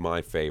one of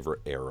my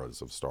favorite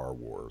eras of Star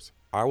Wars.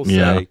 I will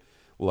say,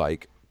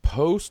 like,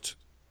 post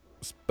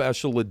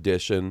special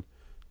edition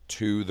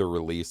to the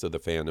release of the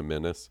Phantom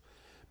Menace,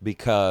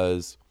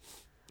 because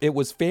it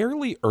was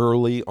fairly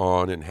early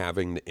on in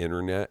having the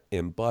internet,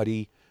 and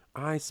buddy,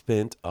 I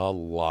spent a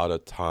lot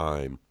of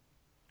time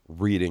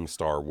reading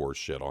Star Wars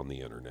shit on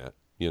the internet,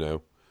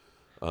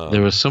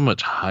 there was so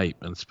much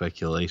hype and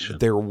speculation.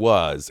 There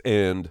was,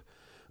 and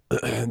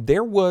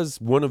there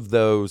was one of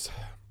those,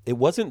 it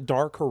wasn't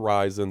Dark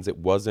Horizons, it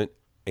wasn't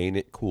Ain't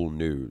It Cool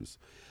News.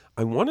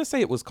 I want to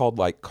say it was called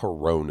like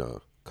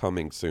Corona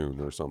Coming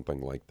Soon or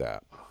something like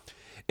that.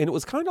 And it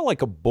was kind of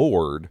like a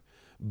board,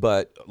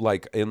 but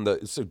like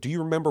so do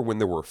you remember when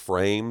there were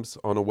frames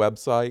on a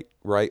website,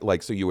 right?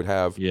 Like, so you would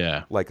have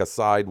like a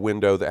side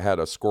window that had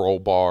a scroll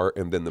bar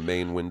and then the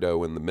main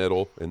window in the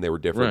middle, and they were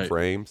different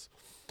frames.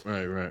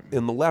 Right.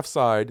 In the left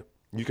side,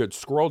 you could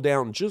scroll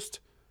down just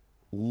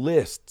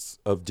lists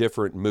of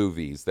different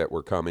movies that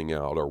were coming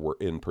out or were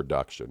in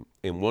production.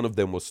 And one of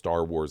them was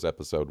Star Wars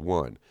Episode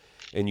 1.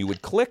 And you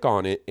would click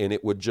on it, and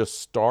it would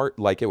just start,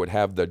 like, it would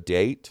have the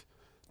date,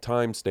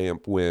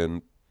 timestamp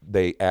when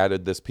they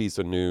added this piece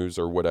of news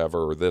or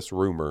whatever, or this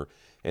rumor,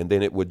 and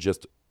then it would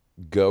just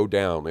go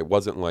down. It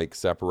wasn't like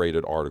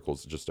separated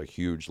articles, just a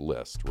huge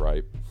list,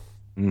 right?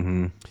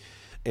 Mm-hmm.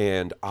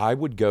 And I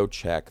would go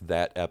check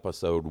that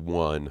Episode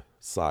 1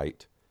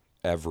 site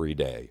every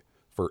day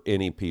for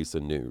any piece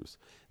of news.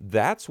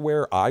 That's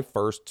where I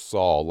first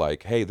saw,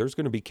 like, hey, there's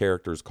going to be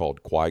characters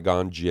called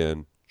Qui-Gon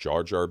Jinn,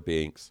 Jar Jar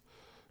Binks,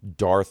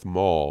 Darth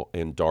Maul,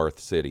 and Darth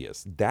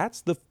Sidious.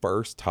 That's the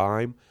first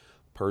time,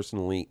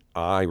 personally,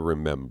 I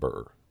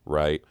remember,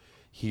 right,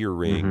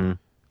 hearing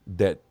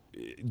that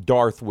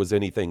Darth was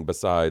anything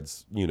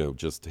besides,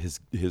 just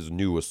his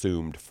new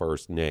assumed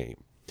first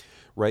name,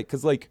 right?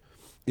 Because, like,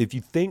 if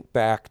you think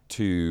back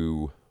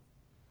to,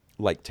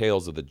 like,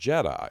 Tales of the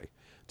Jedi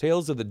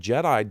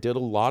did a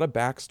lot of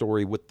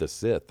backstory with the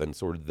Sith and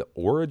sort of the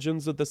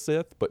origins of the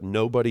Sith, but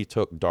nobody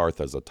took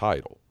Darth as a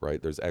title,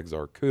 right? There's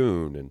Exar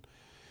Kun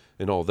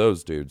and all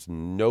those dudes.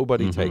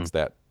 Nobody takes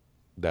that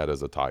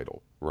as a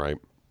title, right?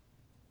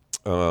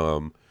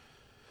 And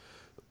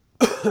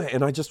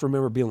I just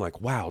remember being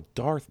like, wow,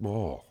 Darth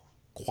Maul,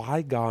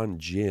 Qui-Gon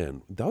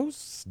Jinn,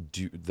 those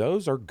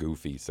are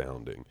goofy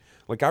sounding.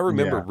 Like, I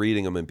remember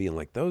reading them and being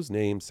like, those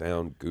names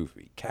sound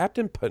goofy.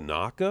 Captain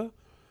Panaka?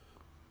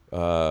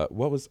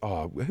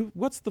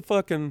 What's the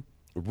fucking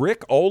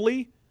Rick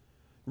Oley?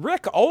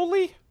 Rick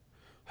Oley?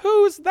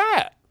 Who's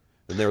that?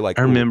 And they're like,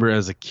 I remember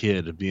as a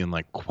kid being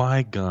like,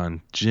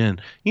 Qui-Gon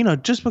Jinn. You know,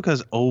 just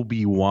because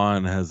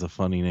Obi-Wan has a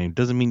funny name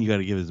doesn't mean you got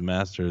to give his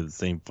master the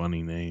same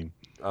funny name.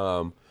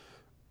 And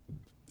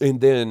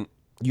then,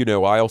 you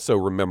know, I also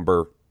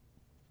remember,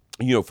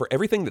 you know, for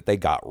everything that they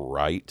got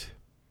right,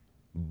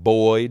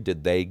 boy,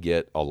 did they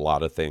get a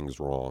lot of things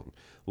wrong.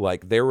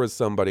 Like, there was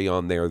somebody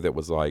on there that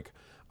was like,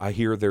 I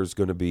hear there's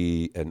going to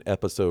be an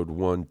episode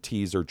 1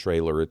 teaser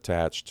trailer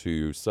attached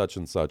to such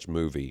and such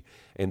movie.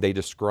 And they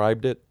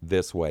described it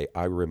this way.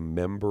 I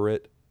remember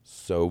it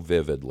so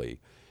vividly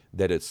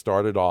that it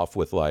started off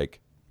with, like,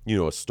 you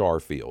know, a star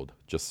field,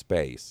 just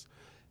space.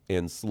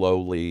 And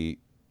slowly,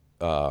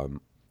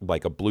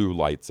 like a blue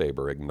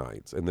lightsaber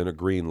ignites, and then a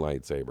green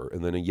lightsaber,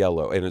 and then a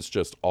yellow. And it's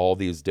just all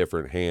these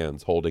different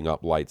hands holding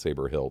up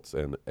lightsaber hilts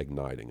and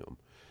igniting them.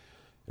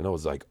 And I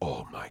was like,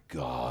 oh my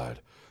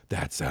God,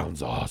 that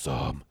sounds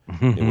awesome.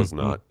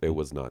 It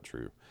was not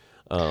true.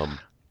 I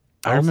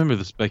remember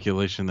the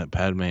speculation that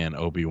Padme and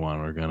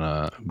Obi-Wan were going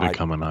to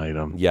become an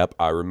item. Yep.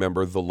 I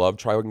remember the love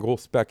triangle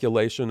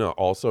speculation. I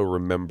also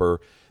remember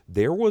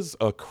there was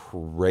a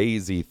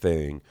crazy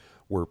thing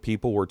where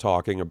people were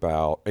talking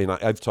about, and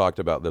I've talked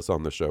about this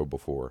on the show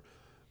before,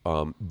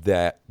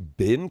 that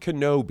Ben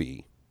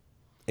Kenobi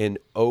and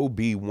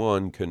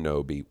Obi-Wan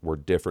Kenobi were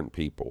different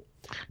people.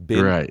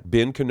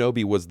 Ben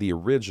Kenobi was the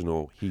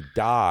original. He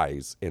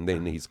dies, and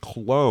then he's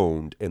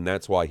cloned, and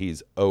that's why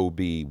he's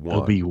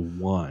Obi-Wan.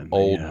 Obi-Wan.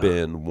 Old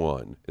Ben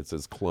 1. It's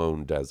his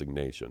clone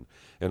designation.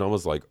 And I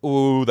was like,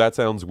 ooh, that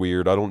sounds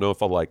weird. I don't know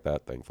if I like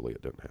that. Thankfully,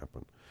 it didn't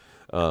happen.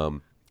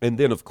 And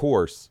then, of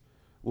course,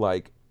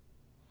 like,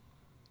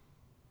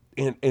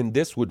 and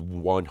this would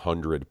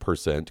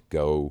 100%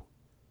 go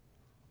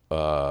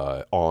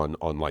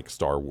on like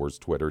Star Wars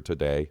Twitter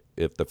today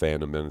if the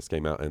Phantom Menace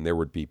came out, and there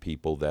would be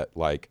people that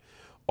like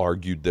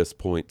argued this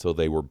point till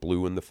they were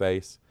blue in the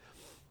face.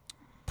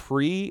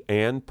 Pre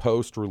and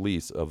post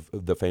release of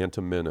the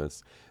Phantom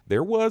Menace,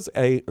 there was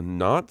a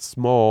not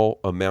small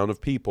amount of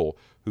people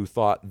who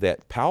thought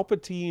that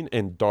Palpatine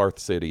and Darth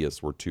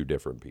Sidious were two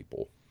different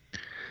people.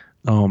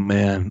 Oh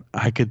man,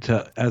 I could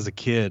tell as a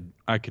kid.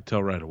 I could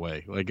tell right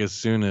away. Like as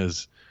soon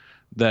as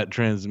that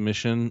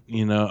transmission,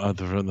 you know,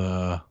 for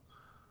the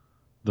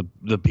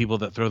people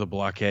that throw the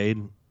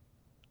blockade,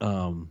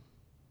 the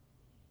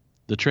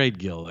trade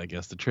guild, I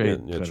guess, the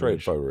trade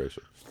trade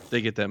federation.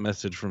 They get that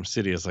message from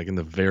Sidious like in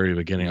the very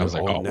beginning. I was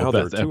like, oh, now well,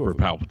 that's Emperor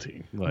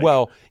Palpatine. Like,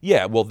 well,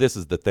 yeah, well, this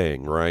is the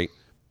thing, right?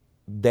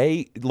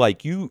 They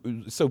like you.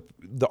 So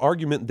the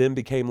argument then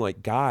became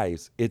like,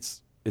 guys,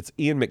 it's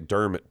Ian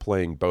McDermott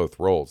playing both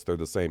roles. They're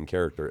the same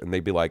character, and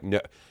they'd be like, no.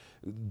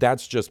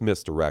 That's just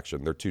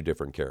misdirection. They're two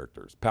different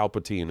characters.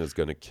 Palpatine is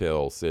going to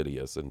kill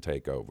Sidious and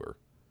take over.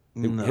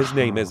 No. His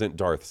name isn't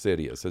Darth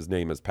Sidious. His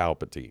name is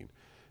Palpatine.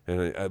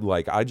 And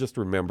I just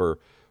remember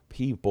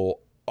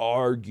people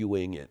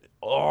arguing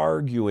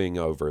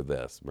over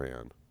this,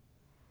 man.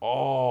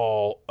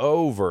 All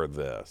over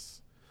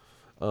this.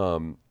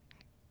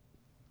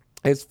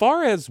 As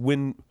far as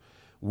when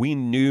we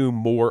knew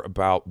more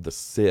about the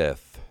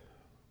Sith,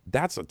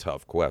 that's a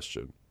tough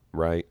question,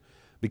 right?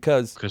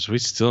 Because we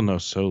still know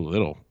so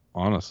little,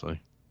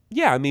 honestly.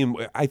 Yeah, I mean,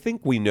 I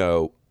think we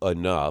know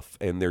enough,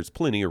 and there's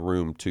plenty of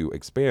room to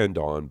expand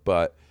on,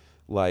 but,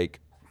 like,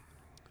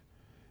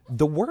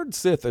 the word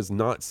Sith is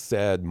not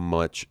said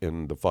much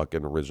in the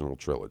fucking original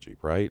trilogy,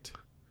 right?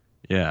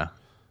 Yeah.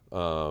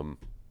 I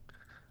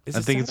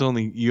think it's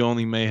you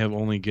only may have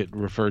only get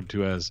referred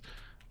to as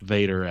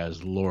Vader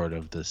as Lord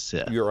of the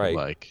Sith. You're right.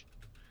 Like,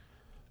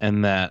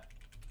 and that,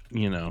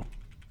 you know,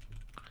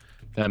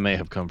 that may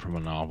have come from a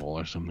novel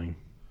or something.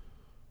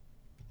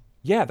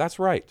 Yeah, that's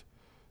right.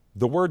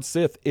 The word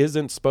Sith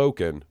isn't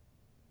spoken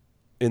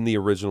in the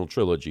original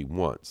trilogy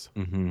once.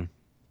 Mm-hmm.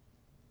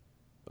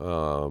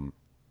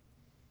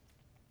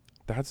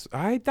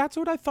 That's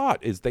what I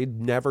thought, is they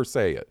never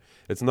say it.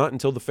 It's not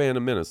until the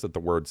Phantom Menace that the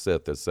word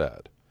Sith is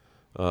said.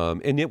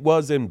 And it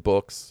was in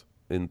books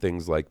and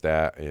things like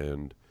that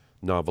and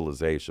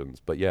novelizations.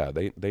 But yeah,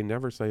 they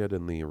never say it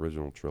in the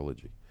original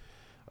trilogy.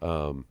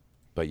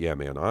 But yeah,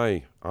 man,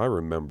 I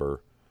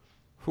remember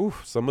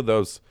some of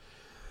those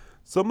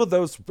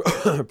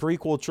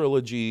prequel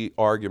trilogy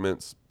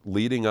arguments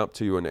leading up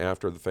to and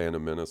after the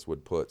Phantom Menace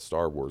would put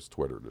Star Wars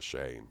Twitter to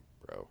shame,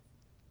 bro.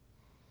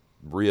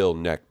 Real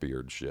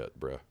neckbeard shit,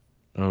 bro.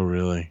 Oh,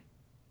 really?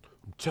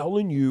 I'm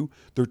telling you,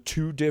 they're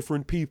two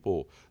different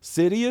people.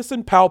 Sidious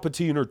and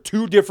Palpatine are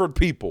two different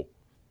people.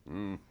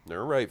 All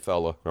right,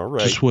 fella. All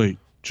right. Just wait.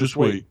 Just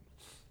wait.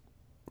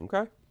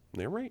 Okay.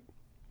 All right.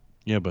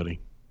 Yeah, buddy.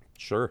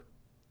 Sure.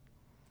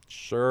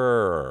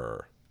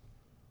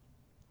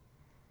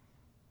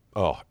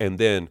 Oh, and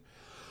then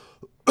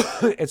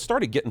it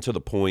started getting to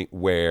the point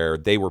where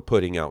they were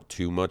putting out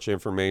too much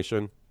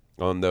information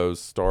on those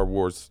Star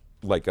Wars,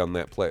 like on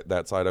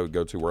that side I would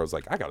go to where I was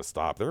like, I gotta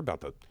stop. They're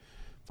about to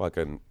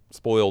fucking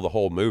spoil the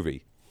whole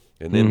movie.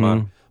 And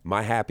then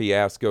my happy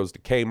ass goes to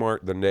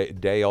Kmart the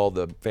day all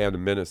the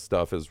Phantom Menace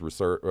stuff is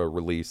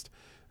released,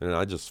 and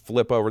I just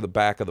flip over the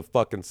back of the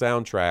fucking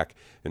soundtrack,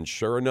 and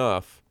sure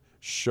enough,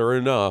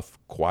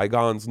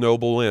 Qui-Gon's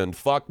noble end.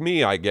 Fuck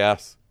me, I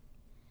guess.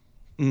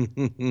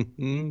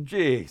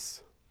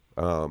 Jeez.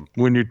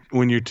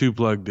 When you're too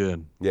plugged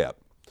in. Yeah.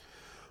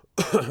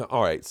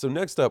 All right. So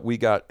next up, we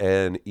got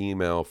an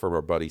email from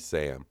our buddy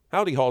Sam.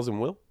 Howdy, Halls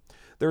and Will.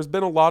 There's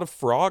been a lot of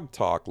frog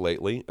talk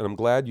lately, and I'm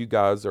glad you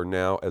guys are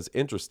now as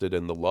interested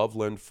in the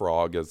Loveland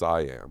frog as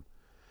I am.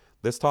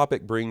 This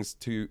topic brings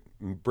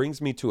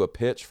me to a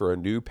pitch for a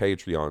new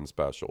Patreon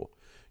special.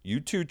 You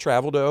two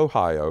travel to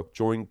Ohio,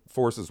 join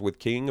forces with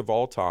King of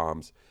All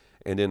Toms,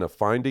 and in a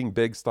Finding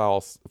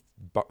Bigfoot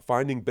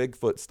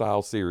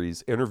style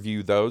series,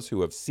 interview those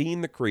who have seen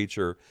the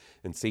creature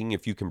and seeing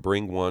if you can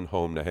bring one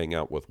home to hang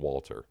out with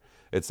Walter.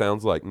 It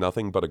sounds like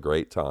nothing but a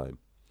great time.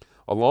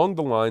 Along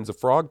the lines of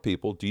frog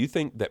people, do you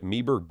think that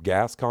Meeber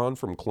Gascon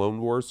from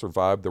Clone Wars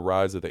survived the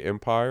rise of the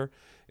Empire?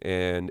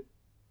 And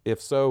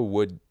if so,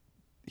 would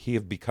he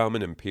have become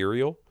an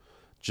Imperial?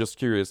 Just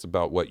curious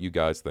about what you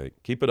guys think.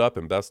 Keep it up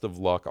and best of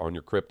luck on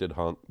your cryptid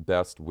hunt.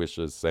 Best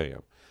wishes,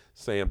 Sam.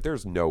 Sam,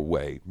 there's no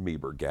way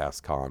Meeber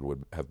Gascon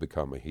would have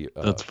become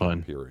That's fine.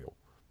 Imperial.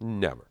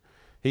 Never.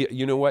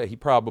 You know what? He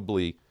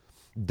probably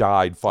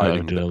died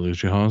fighting. Did I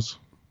lose you, Hans?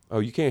 Oh,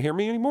 you can't hear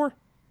me anymore?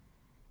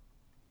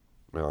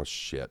 Oh,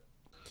 shit.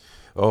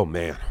 Oh,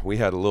 man. We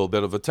had a little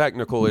bit of a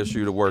technical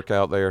issue to work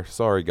out there.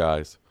 Sorry,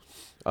 guys.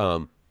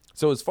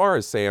 So as far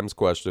as Sam's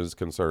question is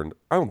concerned,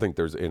 I don't think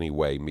there's any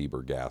way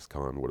Meeber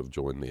Gascon would have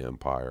joined the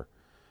Empire.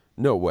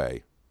 No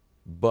way.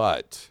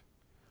 But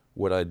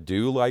what I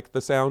do like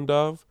the sound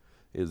of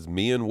is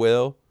me and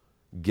Will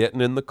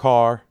getting in the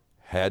car,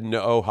 heading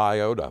to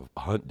Ohio to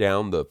hunt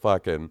down the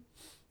fucking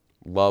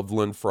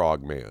Loveland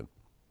Frogman.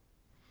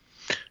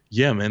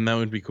 Yeah, man, that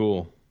would be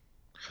cool.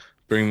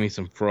 Bring me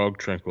some frog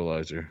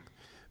tranquilizer.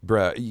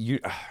 Bruh,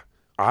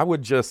 I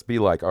would just be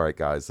like, all right,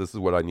 guys, this is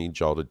what I need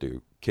y'all to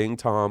do. King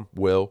Tom,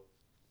 Will,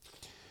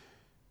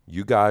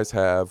 you guys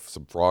have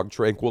some frog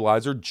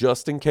tranquilizer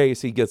just in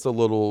case he gets a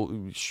little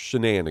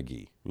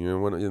shenanigy. You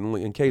know,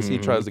 in case he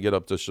tries to get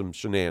up to some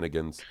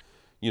shenanigans,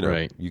 you know,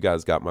 right. You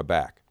guys got my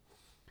back.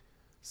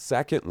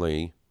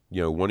 Secondly,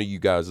 you know, one of you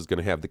guys is going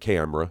to have the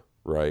camera,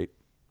 right?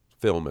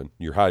 Filming.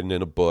 You're hiding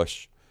in a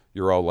bush.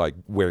 You're all like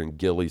wearing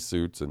ghillie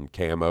suits and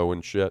camo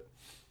and shit.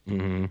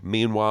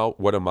 Meanwhile,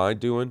 what am I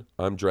doing?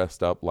 I'm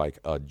dressed up like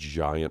a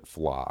giant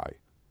fly.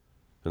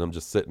 And I'm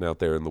just sitting out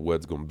there in the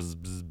woods going bzz,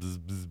 bzz, bzz,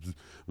 bzz,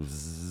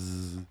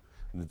 bzz.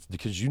 It's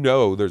because you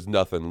know there's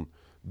nothing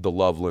the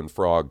Loveland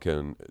frog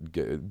can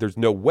get. There's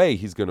no way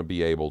he's going to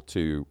be able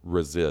to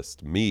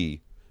resist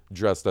me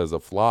dressed as a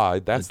fly.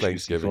 That's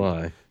Thanksgiving.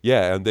 Fly.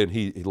 Yeah, and then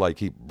he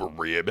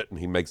ribbit and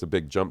he makes a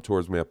big jump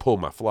towards me. I pull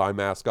my fly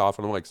mask off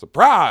and I'm like,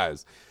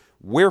 surprise!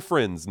 We're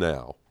friends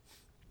now.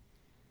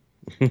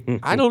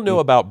 I don't know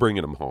about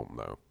bringing him home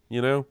though.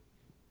 You know,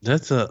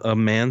 that's a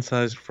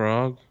man-sized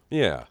frog.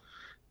 Yeah.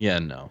 Yeah,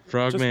 no.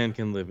 Frogman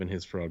can live in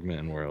his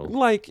Frogman world.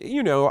 Like,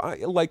 you know,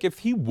 like if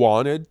he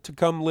wanted to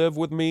come live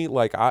with me,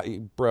 like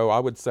I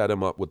would set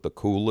him up with the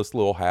coolest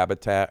little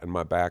habitat in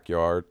my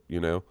backyard,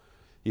 you know.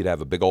 He'd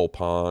have a big old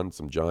pond,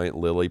 some giant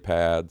lily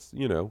pads,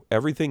 you know,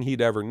 everything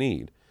he'd ever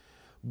need.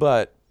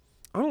 But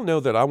I don't know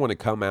that I want to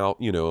come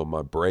out, you know, on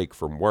my break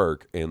from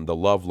work and the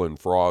Loveland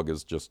frog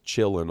is just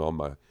chilling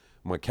on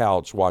my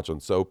couch watching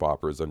soap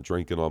operas and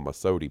drinking on my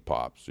sody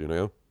pops, you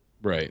know?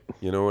 Right.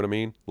 You know what I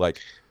mean?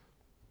 Like,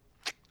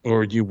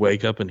 or you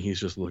wake up and he's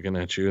just looking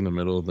at you in the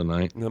middle of the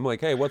night. And I'm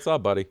like, hey, what's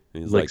up, buddy?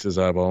 And he's licks his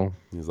eyeball.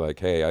 He's like,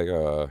 hey,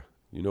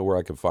 you know where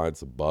I can find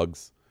some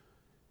bugs?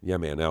 Yeah,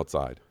 man,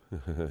 outside.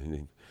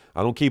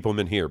 I don't keep them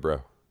in here,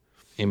 bro.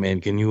 Hey,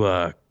 man, can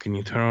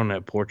you turn on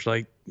that porch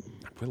light?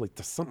 Really,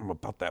 there's something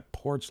about that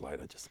porch light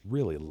I just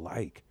really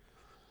like.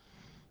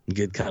 You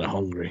get kind of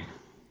hungry.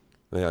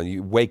 Yeah,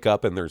 you wake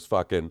up and there's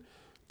fucking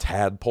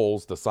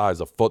tadpoles the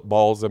size of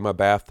footballs in my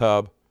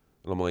bathtub.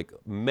 And I'm like,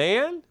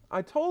 man,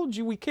 I told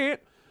you we can't.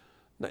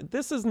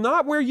 This is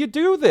not where you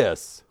do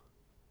this.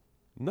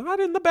 Not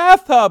in the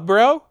bathtub,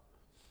 bro.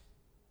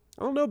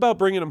 I don't know about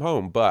bringing him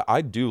home, but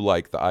I do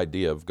like the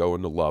idea of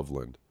going to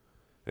Loveland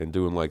and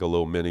doing like a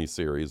little mini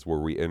series where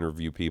we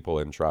interview people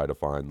and try to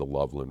find the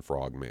Loveland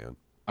Frogman.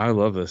 I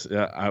love this.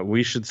 Yeah,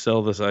 we should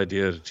sell this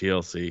idea to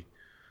TLC,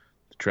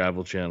 the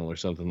Travel Channel, or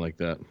something like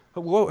that.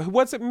 Well,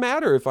 what's it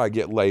matter if I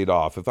get laid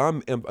off? If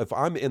I'm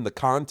in the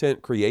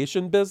content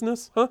creation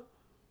business, huh?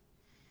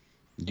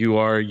 You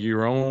are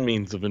your own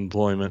means of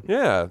employment.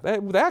 Yeah,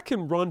 that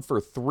can run for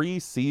 3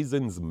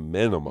 seasons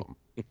minimum,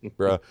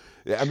 bro.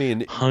 I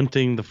mean,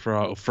 hunting the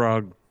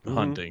frog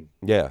hunting.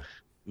 Yeah.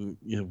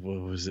 Yeah.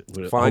 What was it?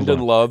 Finding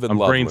love and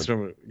Loveland.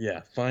 Brainstorming.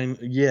 Yeah.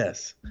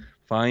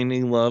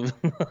 Finding love.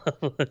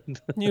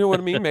 You know what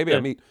I mean? Maybe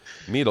I meet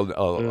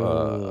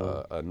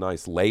a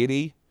nice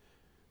lady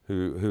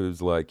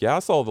who's like, yeah, I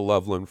saw the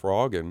Loveland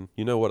Frog, and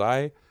you know what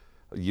I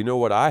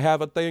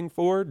have a thing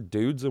for?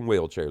 Dudes in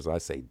wheelchairs. I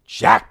say,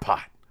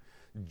 jackpot,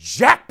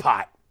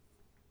 jackpot.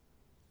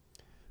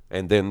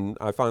 And then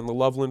I find the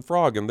Loveland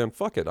Frog, and then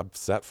fuck it, I'm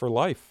set for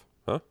life,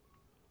 huh?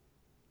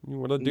 You know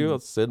what I do? I'll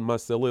sit in my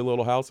silly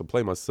little house and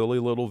play my silly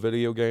little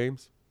video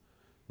games,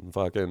 and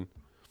fucking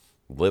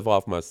live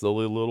off my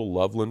silly little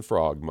Loveland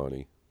Frog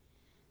money.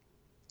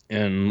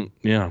 And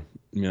yeah,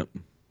 yep.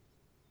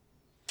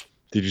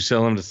 Did you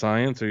sell them to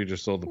science, or you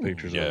just sold the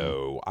pictures?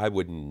 No, I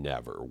would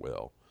never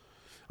will.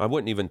 I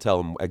wouldn't even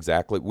tell him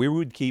exactly. We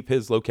would keep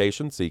his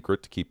location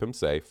secret to keep him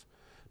safe.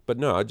 But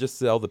no, I'd just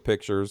sell the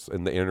pictures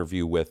and the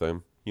interview with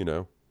him, you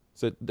know.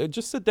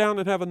 Just sit down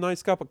and have a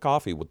nice cup of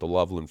coffee with the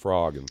Loveland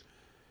Frog.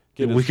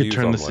 And we could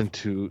turn this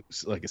into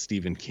like a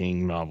Stephen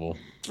King novel.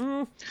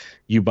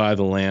 You buy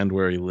the land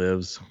where he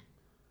lives,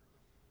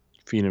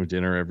 feed him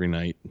dinner every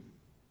night.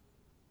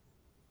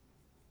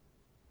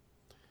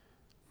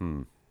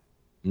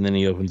 And then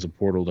he opens a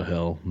portal to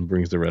hell and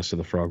brings the rest of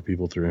the frog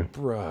people through.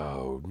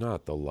 Bro,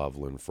 not the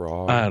Loveland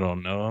Frog. I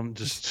don't know. I'm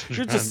just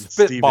you're just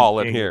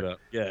spitballing here.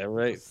 Yeah,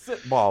 right.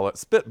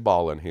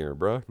 Spitballing here,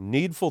 bro.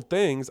 Needful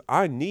things.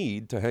 I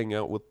need to hang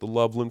out with the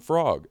Loveland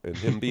Frog and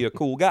him be a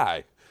cool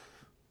guy.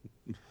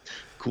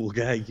 Cool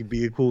guy, you can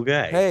be a cool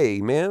guy. Hey,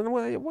 man,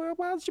 why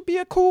don't you be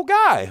a cool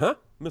guy, huh,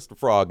 Mr.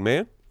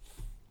 Frogman?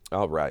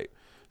 All right.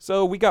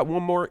 So we got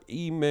one more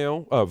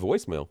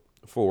voicemail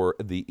for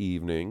the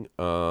evening,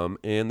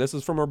 and this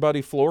is from our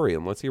buddy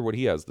Florian. Let's hear what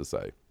he has to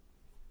say.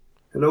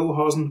 Hello,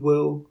 Haas and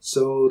Will.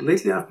 So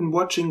lately I've been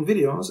watching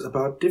videos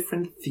about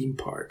different theme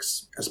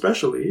parks,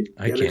 especially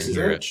Galaxy's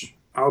Edge.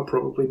 I'll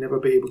probably never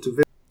be able to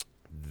visit.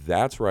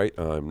 That's right.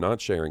 I'm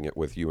not sharing it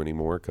with you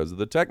anymore because of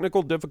the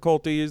technical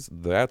difficulties.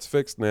 That's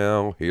fixed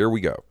now. Here we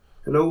go.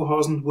 Hello,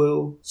 Haas and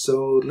Will.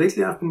 So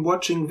lately I've been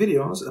watching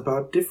videos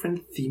about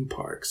different theme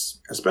parks,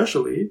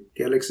 especially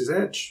Galaxy's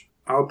Edge.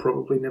 I'll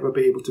probably never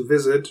be able to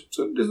visit,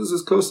 so this is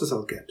as close as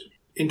I'll get.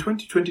 In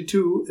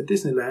 2022, at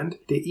Disneyland,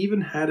 they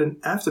even had an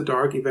After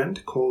Dark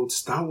event called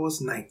Star Wars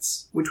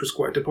Nights, which was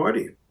quite a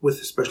party,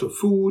 with special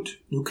food,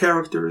 new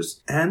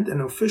characters, and an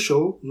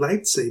official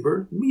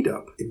lightsaber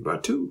meetup in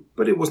Batuu.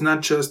 But it was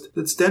not just,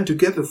 let's stand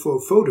together for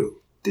a photo.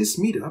 This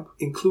meetup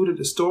included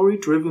a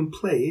story-driven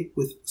play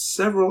with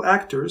several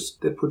actors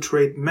that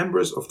portrayed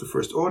members of the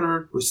First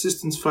Order,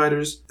 Resistance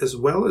fighters, as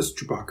well as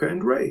Chewbacca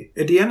and Rey.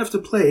 At the end of the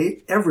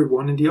play,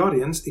 everyone in the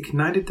audience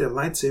ignited their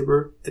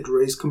lightsaber at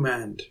Rey's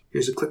command.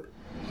 Here's a clip.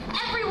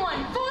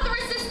 Everyone, for the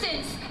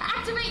Resistance!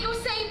 Activate your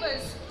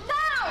sabers!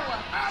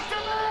 Now!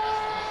 Activate!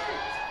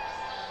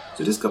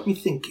 So this got me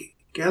thinking.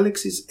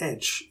 Galaxy's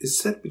Edge is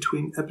set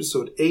between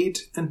episode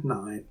 8 and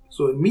 9,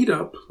 so a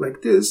meetup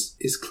like this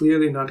is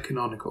clearly not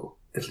canonical.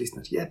 At least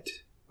not yet.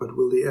 But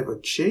will they ever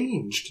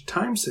change the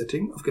time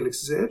setting of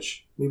Galaxy's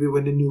Edge? Maybe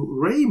when the new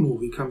Rey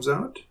movie comes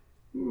out?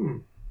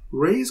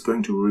 Rey is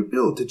going to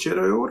rebuild the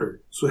Jedi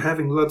Order, so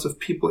having lots of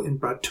people in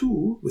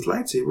Batuu with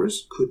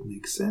lightsabers could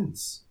make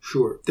sense.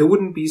 Sure, there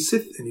wouldn't be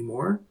Sith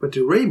anymore, but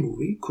the Rey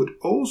movie could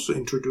also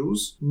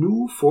introduce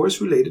new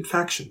Force-related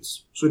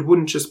factions. So it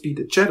wouldn't just be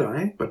the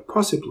Jedi, but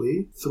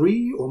possibly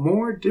 3 or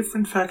more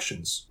different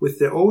factions with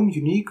their own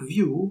unique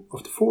view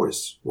of the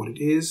Force, what it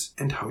is,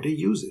 and how they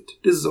use it.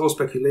 This is all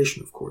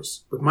speculation, of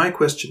course, but my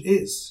question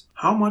is,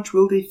 how much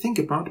will they think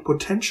about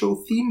potential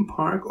theme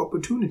park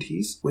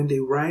opportunities when they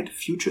write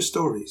future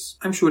stories?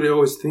 I'm sure they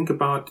always think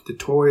about the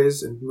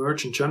toys and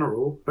merch in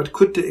general, but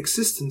could the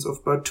existence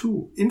of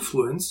Batuu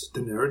influence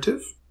the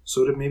narrative?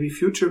 So that maybe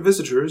future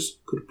visitors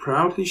could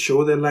proudly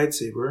show their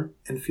lightsaber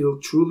and feel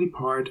truly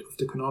part of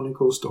the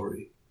canonical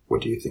story.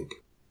 What do you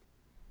think?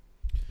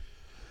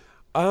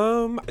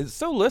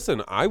 So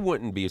listen, I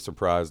wouldn't be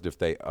surprised if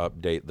they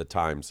update the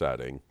time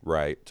setting,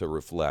 right, to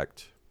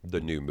reflect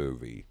the new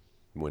movie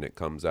when it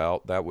comes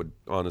out. That would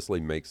honestly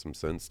make some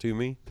sense to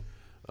me.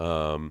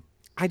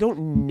 I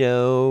don't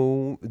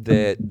know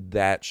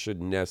that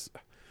should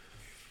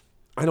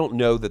I don't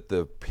know that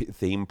the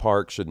theme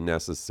park should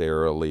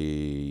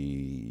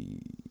necessarily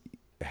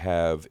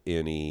have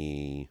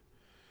any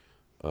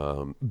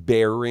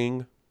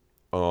bearing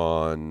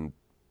on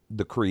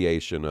the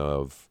creation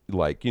of,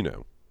 like, you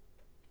know,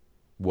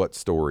 what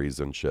stories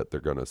and shit they're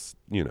gonna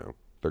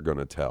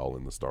tell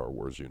in the Star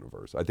Wars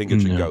universe. I think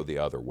it should go the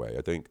other way.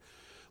 I think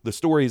the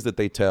stories that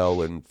they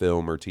tell in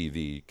film or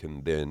TV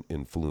can then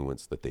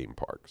influence the theme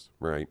parks,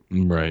 right?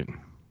 Right.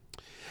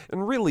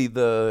 And really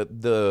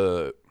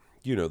the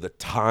you know, the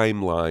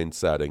timeline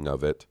setting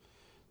of it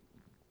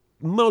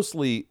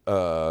mostly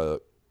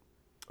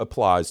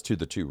applies to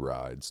the two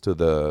rides, to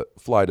the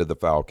Flight of the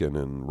Falcon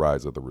and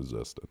Rise of the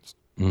Resistance.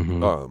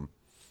 Mm-hmm.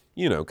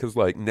 You know, because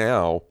like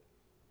now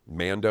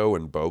Mando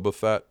and Boba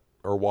Fett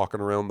are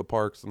walking around the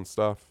parks and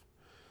stuff.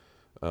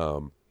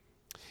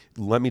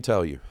 Let me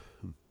tell you,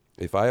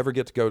 if I ever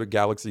get to go to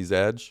Galaxy's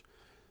Edge,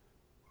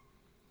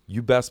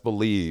 you best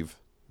believe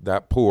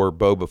that poor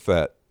Boba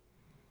Fett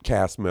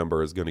cast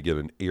member is going to get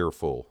an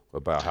earful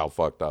about how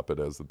fucked up it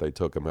is that they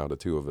took him out of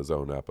 2 of his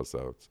own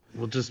episodes.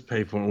 We'll just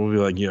pay for it. We'll be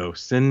like, yo,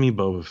 send me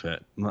Boba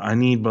Fett. I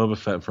need Boba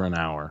Fett for an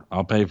hour.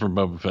 I'll pay for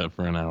Boba Fett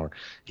for an hour.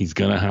 He's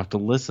going to have to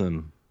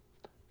listen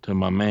to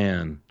my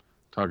man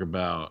talk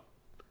about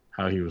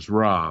how he was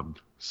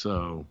robbed.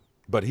 So,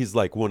 but he's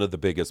like one of the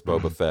biggest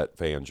Boba Fett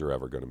fans you're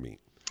ever going to meet.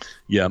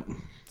 Yep.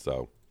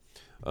 So,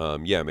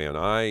 yeah, man,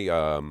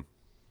 I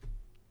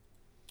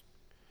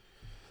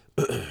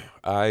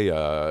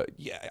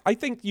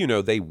think, you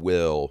know, they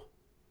will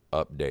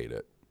update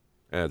it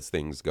as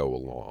things go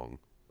along.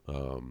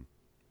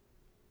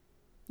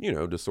 You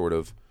know, to sort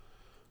of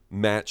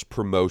match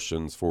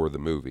promotions for the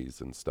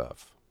movies and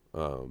stuff.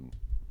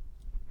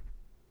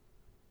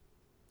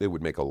 It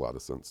would make a lot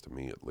of sense to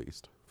me, at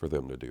least, for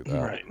them to do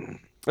that. Right.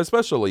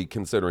 Especially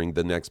considering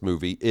the next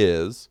movie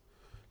is,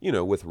 you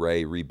know, with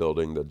Rey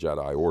rebuilding the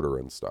Jedi Order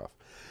and stuff.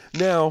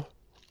 Now,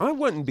 I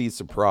wouldn't be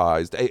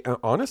surprised.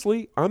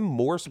 Honestly, I'm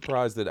more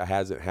surprised that it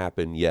hasn't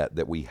happened yet,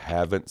 that we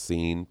haven't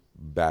seen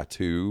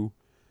Batuu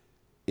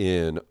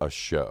in a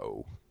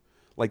show.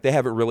 Like, they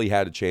haven't really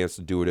had a chance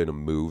to do it in a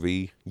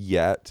movie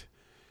yet.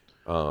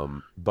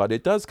 But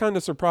it does kind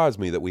of surprise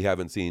me that we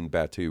haven't seen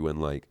Batuu in,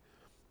 like,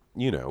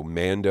 you know,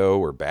 Mando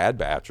or Bad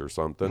Batch or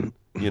something,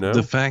 you know?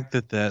 The fact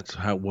that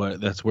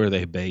that's where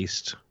they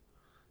based,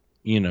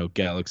 you know,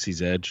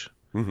 Galaxy's Edge,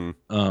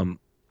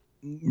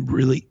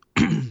 really,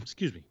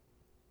 excuse me,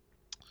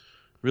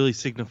 really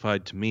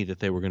signified to me that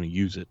they were going to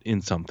use it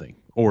in something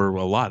or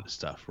a lot of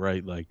stuff,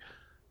 right? Like,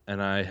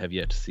 and I have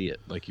yet to see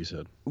it, like you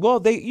said.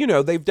 Well,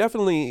 it's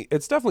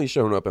definitely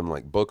shown up in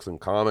like books and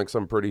comics,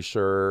 I'm pretty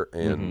sure.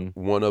 And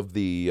one of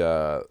the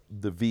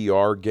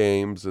VR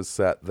games is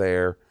set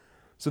there.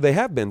 So they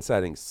have been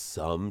setting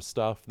some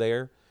stuff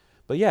there.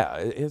 But yeah,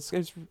 it's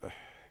I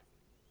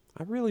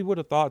really would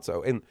have thought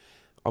so. And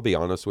I'll be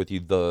honest with you,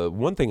 the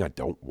one thing I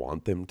don't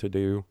want them to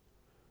do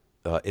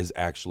is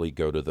actually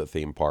go to the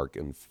theme park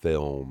and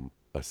film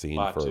a scene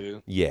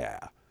Batuu.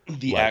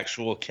 The like,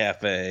 actual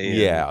cafe.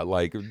 Yeah,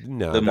 like,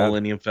 no. The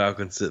Millennium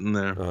Falcon sitting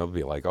there. I'll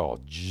be like,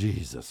 oh,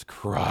 Jesus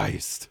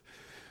Christ.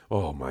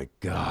 Oh, my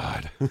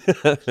God.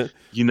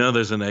 You know,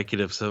 there's an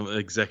executive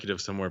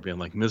somewhere being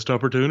like, missed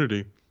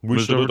opportunity. We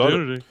should have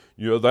done it.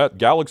 You know, that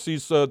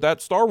Galaxy's,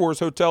 that Star Wars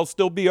hotel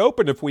still be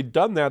open if we'd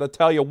done that. I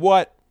tell you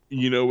what.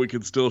 You know, we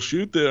could still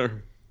shoot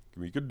there.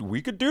 We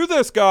could do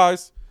this,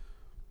 guys.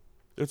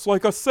 It's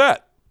like a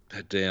set.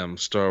 That damn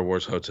Star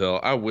Wars hotel.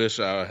 I wish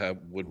I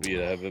would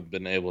have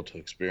been able to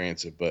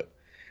experience it, but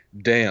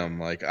damn,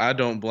 like, I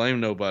don't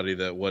blame nobody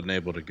that wasn't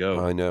able to go.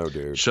 I know,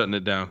 dude. Shutting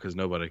it down because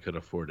nobody could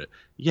afford it.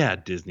 Yeah,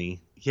 Disney.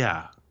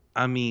 Yeah.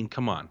 I mean,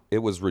 come on. It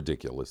was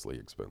ridiculously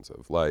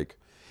expensive. Like,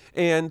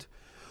 and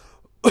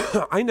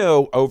I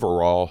know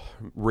overall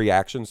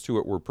reactions to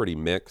it were pretty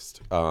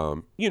mixed.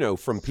 You know,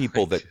 from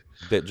people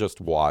that just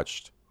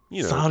watched,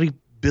 you know. Saudi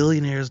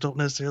billionaires don't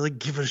necessarily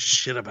give a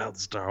shit about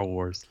Star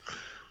Wars.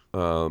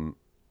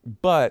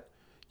 But,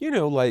 you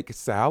know, like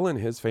Sal and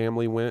his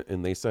family went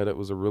and they said it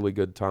was a really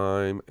good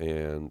time.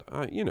 And,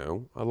 you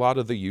know, a lot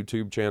of the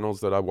YouTube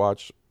channels that I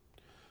watch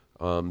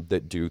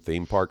that do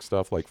theme park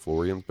stuff, like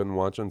Florian's been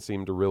watching,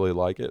 seem to really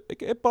like it.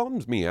 It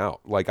bums me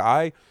out. Like,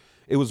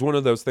 it was one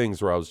of those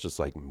things where I was just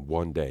like,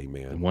 one day,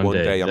 man. One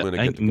day I'm going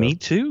to get to go. Me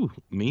too.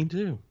 Me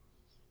too.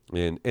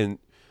 And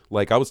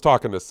like, I was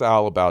talking to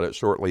Sal about it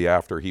shortly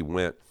after he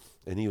went.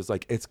 And he was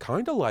like, it's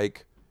kind of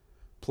like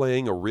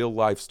playing a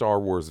real-life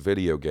Star Wars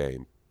video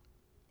game.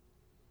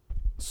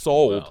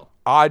 Sold. Well,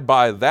 I'd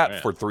buy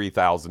that for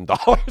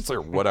 $3,000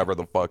 or whatever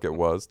the fuck it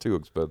was. Too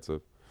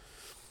expensive.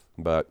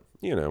 But,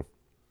 you know,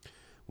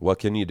 what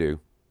can you do?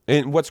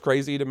 And what's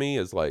crazy to me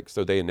is, like,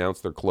 so they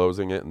announced they're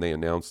closing it, and they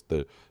announced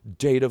the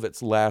date of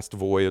its last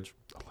voyage.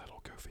 A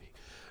little goofy.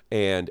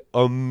 And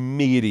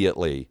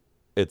immediately,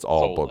 it's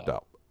all booked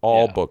up.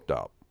 All booked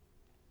up.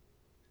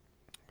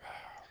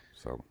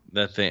 So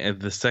that thing,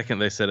 the second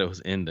they said it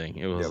was ending,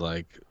 it was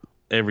like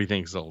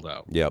everything sold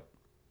out. Yep.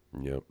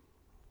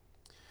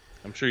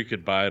 I'm sure you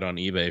could buy it on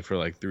eBay for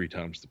like 3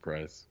 times the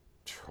price.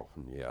 Oh,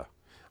 yeah.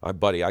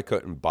 Buddy, I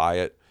couldn't buy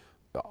it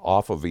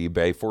off of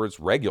eBay for its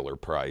regular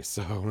price,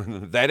 so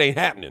that ain't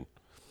happening.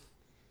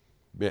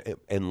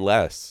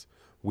 Unless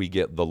we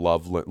get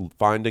the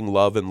Finding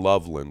Love in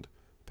Loveland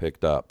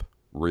picked up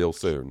real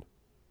soon.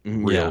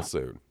 Real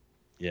soon.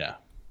 Yeah.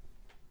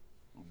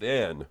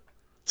 Then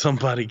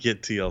somebody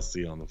get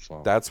TLC on the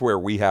phone. That's where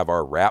we have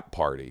our rap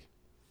party.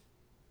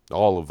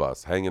 All of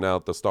us hanging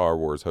out at the Star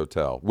Wars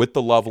hotel with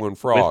the Loveland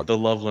Frog. With the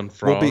Loveland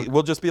Frog.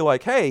 We'll just be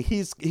like, hey,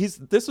 he's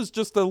this is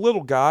just a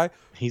little guy.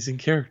 He's in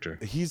character.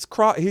 He's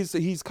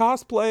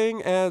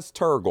cosplaying as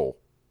Turgle.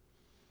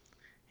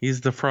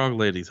 He's the frog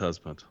lady's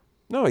husband.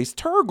 No, he's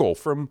Turgle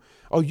from.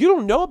 Oh, you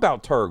don't know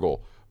about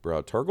Turgle,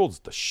 bro? Turgle's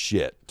the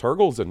shit.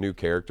 Turgle's a new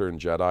character in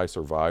Jedi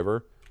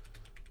Survivor.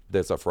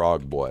 That's a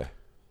frog boy.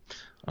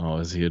 Oh,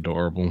 is he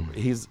adorable?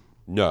 He's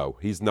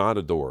not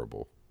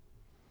adorable.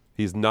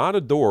 He's not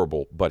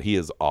adorable, but he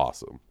is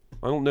awesome.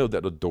 I don't know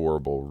that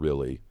adorable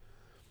really.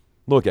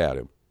 Look at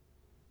him.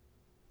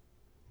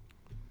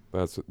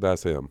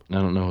 That's him. I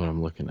don't know what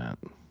I'm looking at.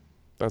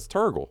 That's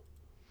Turgle.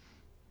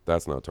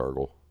 That's not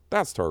Turgle.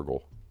 That's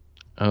Turgle.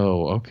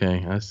 Oh,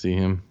 okay. I see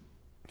him.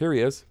 Here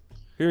he is.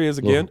 Here he is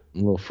again.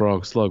 Little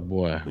frog slug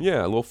boy.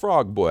 Yeah, little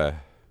frog boy.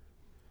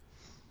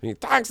 He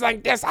talks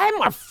like this.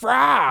 I'm a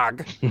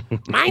frog.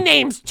 My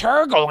name's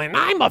Turgle, and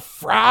I'm a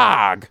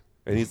frog.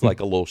 And he's like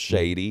a little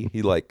shady.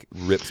 He like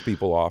rips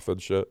people off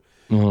and shit.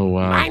 Oh,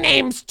 wow. My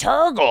name's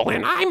Turgle,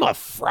 and I'm a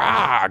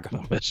frog.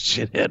 I'm a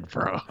shithead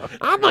frog.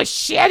 I'm a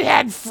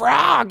shithead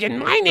frog, and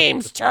my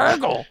name's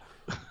Turgle.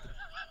 I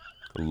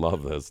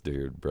love this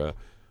dude, bro.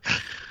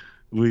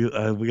 We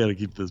got to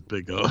keep this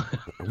big going.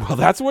 Well,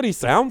 that's what he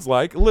sounds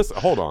like. Listen,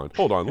 hold on.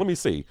 Let me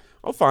see.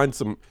 I'll find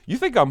some. You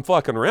think I'm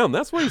fucking around?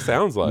 That's what he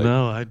sounds like.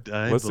 No, I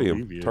Let's see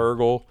him. believe you.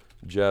 Turgle,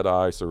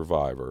 Jedi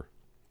Survivor.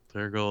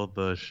 Turgle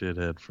the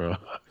shithead frog.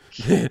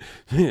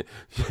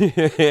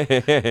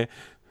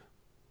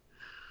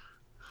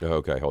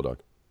 Okay, hold on.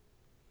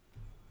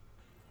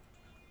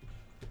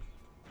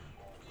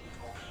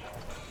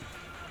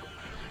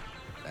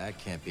 That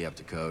can't be up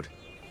to code.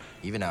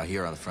 Even out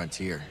here on the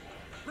frontier.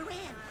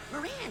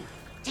 Moran,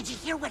 did you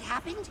hear what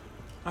happened?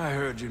 I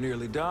heard you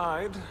nearly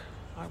died.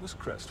 I was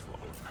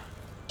crestfallen.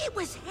 It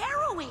was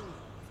harrowing.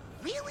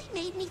 Really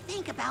made me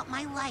think about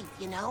my life,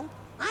 you know?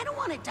 I don't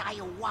want to die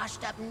a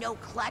washed-up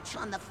no-clutch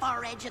on the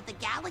far edge of the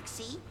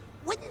galaxy.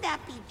 Wouldn't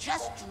that be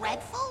just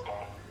dreadful?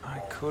 I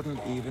couldn't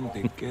even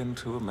begin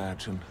to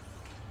imagine.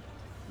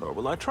 Nor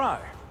will I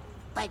try.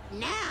 But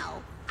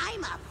now,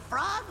 I'm a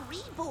frog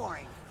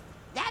reborn.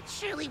 That's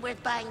surely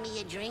worth buying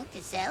me a drink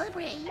to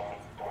celebrate. You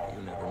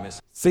never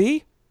miss.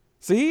 See,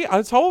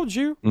 I told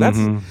you.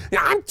 I'm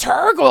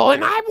Turgle,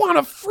 and I want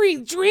a free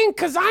drink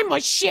because I'm a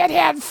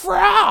shithead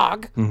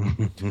frog.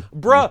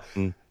 Bruh,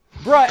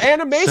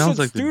 Animation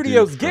like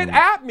Studios, get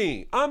at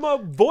me. I'm a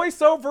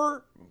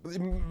voiceover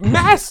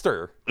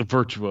master. A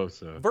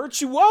virtuoso.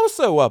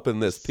 Virtuoso up in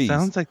this piece.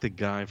 Sounds like the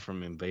guy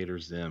from Invader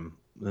Zim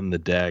and the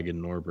Dag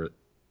and Norbert.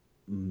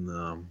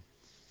 The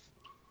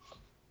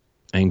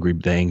Angry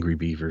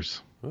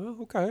Beavers.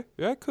 Oh, okay.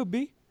 Yeah, could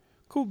be.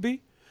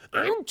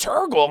 I'm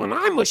Turgle, and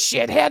I'm a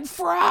shithead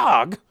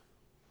frog.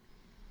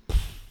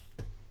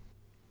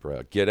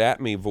 Bruh, get at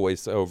me,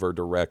 voiceover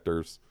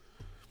directors.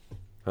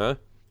 Huh?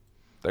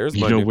 There's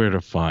my You know where to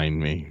find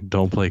me.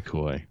 Don't play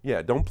coy.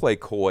 Yeah, don't play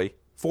coy.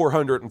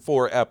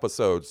 404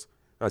 episodes.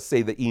 I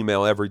say the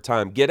email every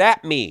time. Get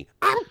at me.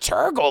 I'm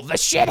Turgle, the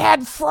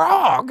shithead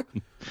frog.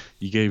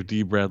 You gave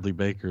D. Bradley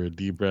Baker a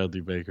D.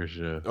 Bradley Baker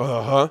show.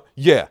 Uh-huh.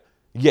 Yeah.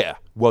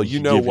 Well, you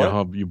know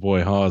what? Your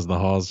boy Hawes, the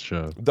Hawes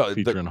show.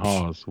 Featuring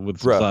Hawes with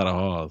some side of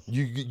Hawes.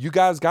 You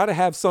guys got to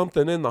have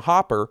something in the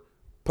hopper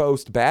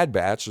post Bad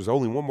Batch. There's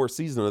only one more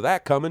season of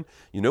that coming.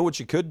 You know what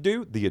you could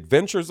do? The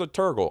Adventures of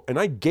Turgle. And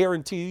I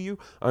guarantee you,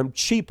 I'm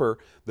cheaper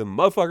than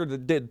motherfucker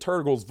that did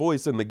Turgle's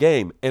voice in the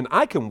game. And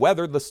I can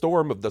weather the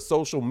storm of the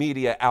social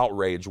media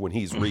outrage when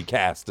he's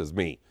recast as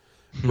me.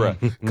 Bruh,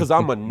 because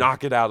I'm going to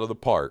knock it out of the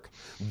park.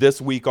 This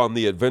week on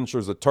The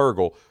Adventures of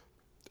Turgle,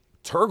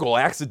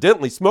 Turgle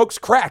accidentally smokes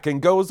crack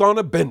and goes on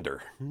a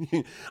bender.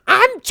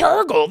 I'm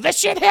Turgle, the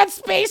shithead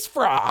space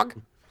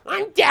frog.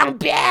 I'm down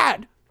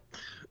bad.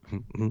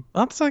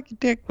 I'll suck your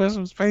dick for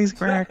some space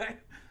crack.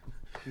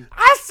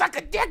 I suck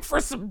a dick for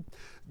some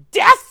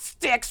death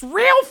sticks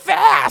real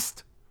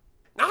fast.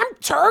 I'm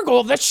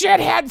Turgle, the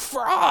shithead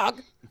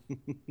frog.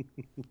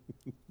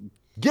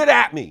 Get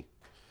at me.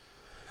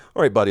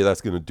 All right, buddy,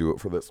 that's going to do it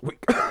for this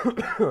week.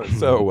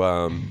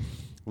 So,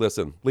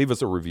 listen, leave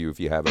us a review if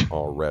you haven't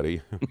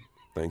already.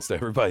 Thanks to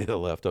everybody that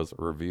left us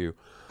a review.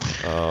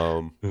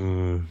 I'm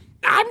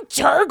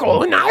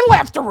Turgle, and I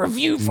left a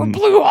review for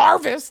Blue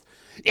Harvest.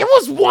 It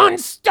was 1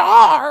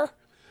 star.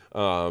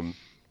 And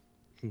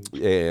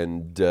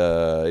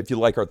if you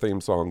like our theme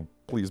song,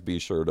 please be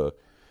sure to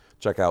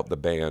check out the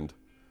band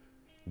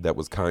that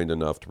was kind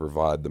enough to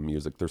provide the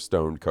music. They're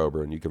Stone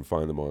Cobra, and you can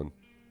find them on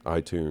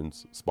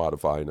iTunes,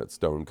 Spotify, and at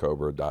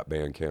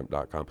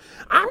stonecobra.bandcamp.com.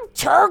 I'm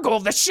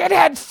Turgle, the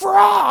shithead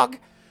frog,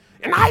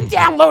 and I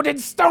downloaded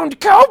Stone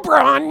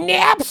Cobra on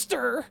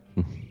Napster.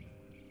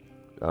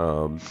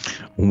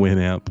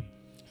 Winamp.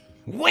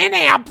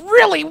 Winamp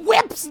really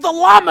whips the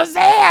llama's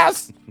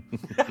ass.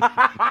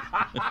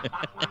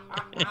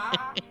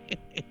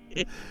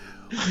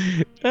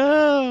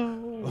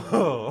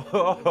 Oh,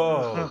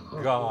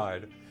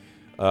 God.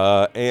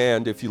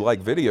 And if you like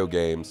video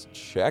games,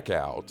 check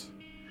out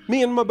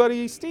me and my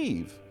buddy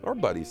Steve, our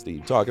buddy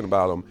Steve, talking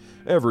about them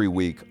every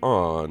week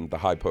on the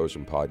High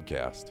Potion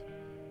Podcast.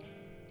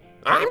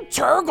 I'm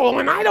Turgle,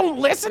 and I don't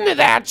listen to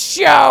that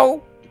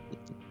show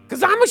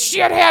because I'm a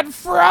shithead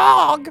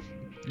frog.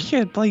 You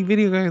can't play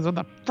video games with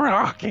a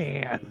frog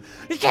hand.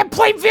 You can't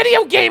play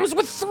video games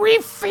with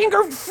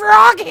 3-fingered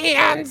frog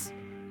hands.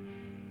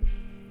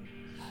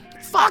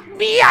 Fuck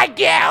me, I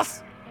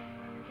guess.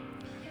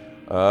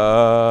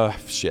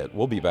 Shit.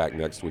 We'll be back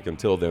next week.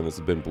 Until then, this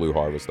has been Blue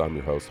Harvest. I'm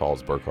your host,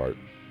 Halls Burkhart.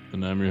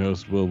 And I'm your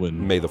host, Will Whitten.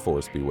 May the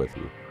Force be with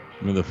you.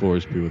 May the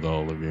Force be with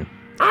all of you.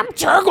 I'm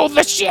Turgle,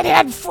 the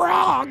shithead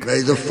frog.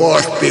 May the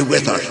Force be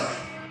with us.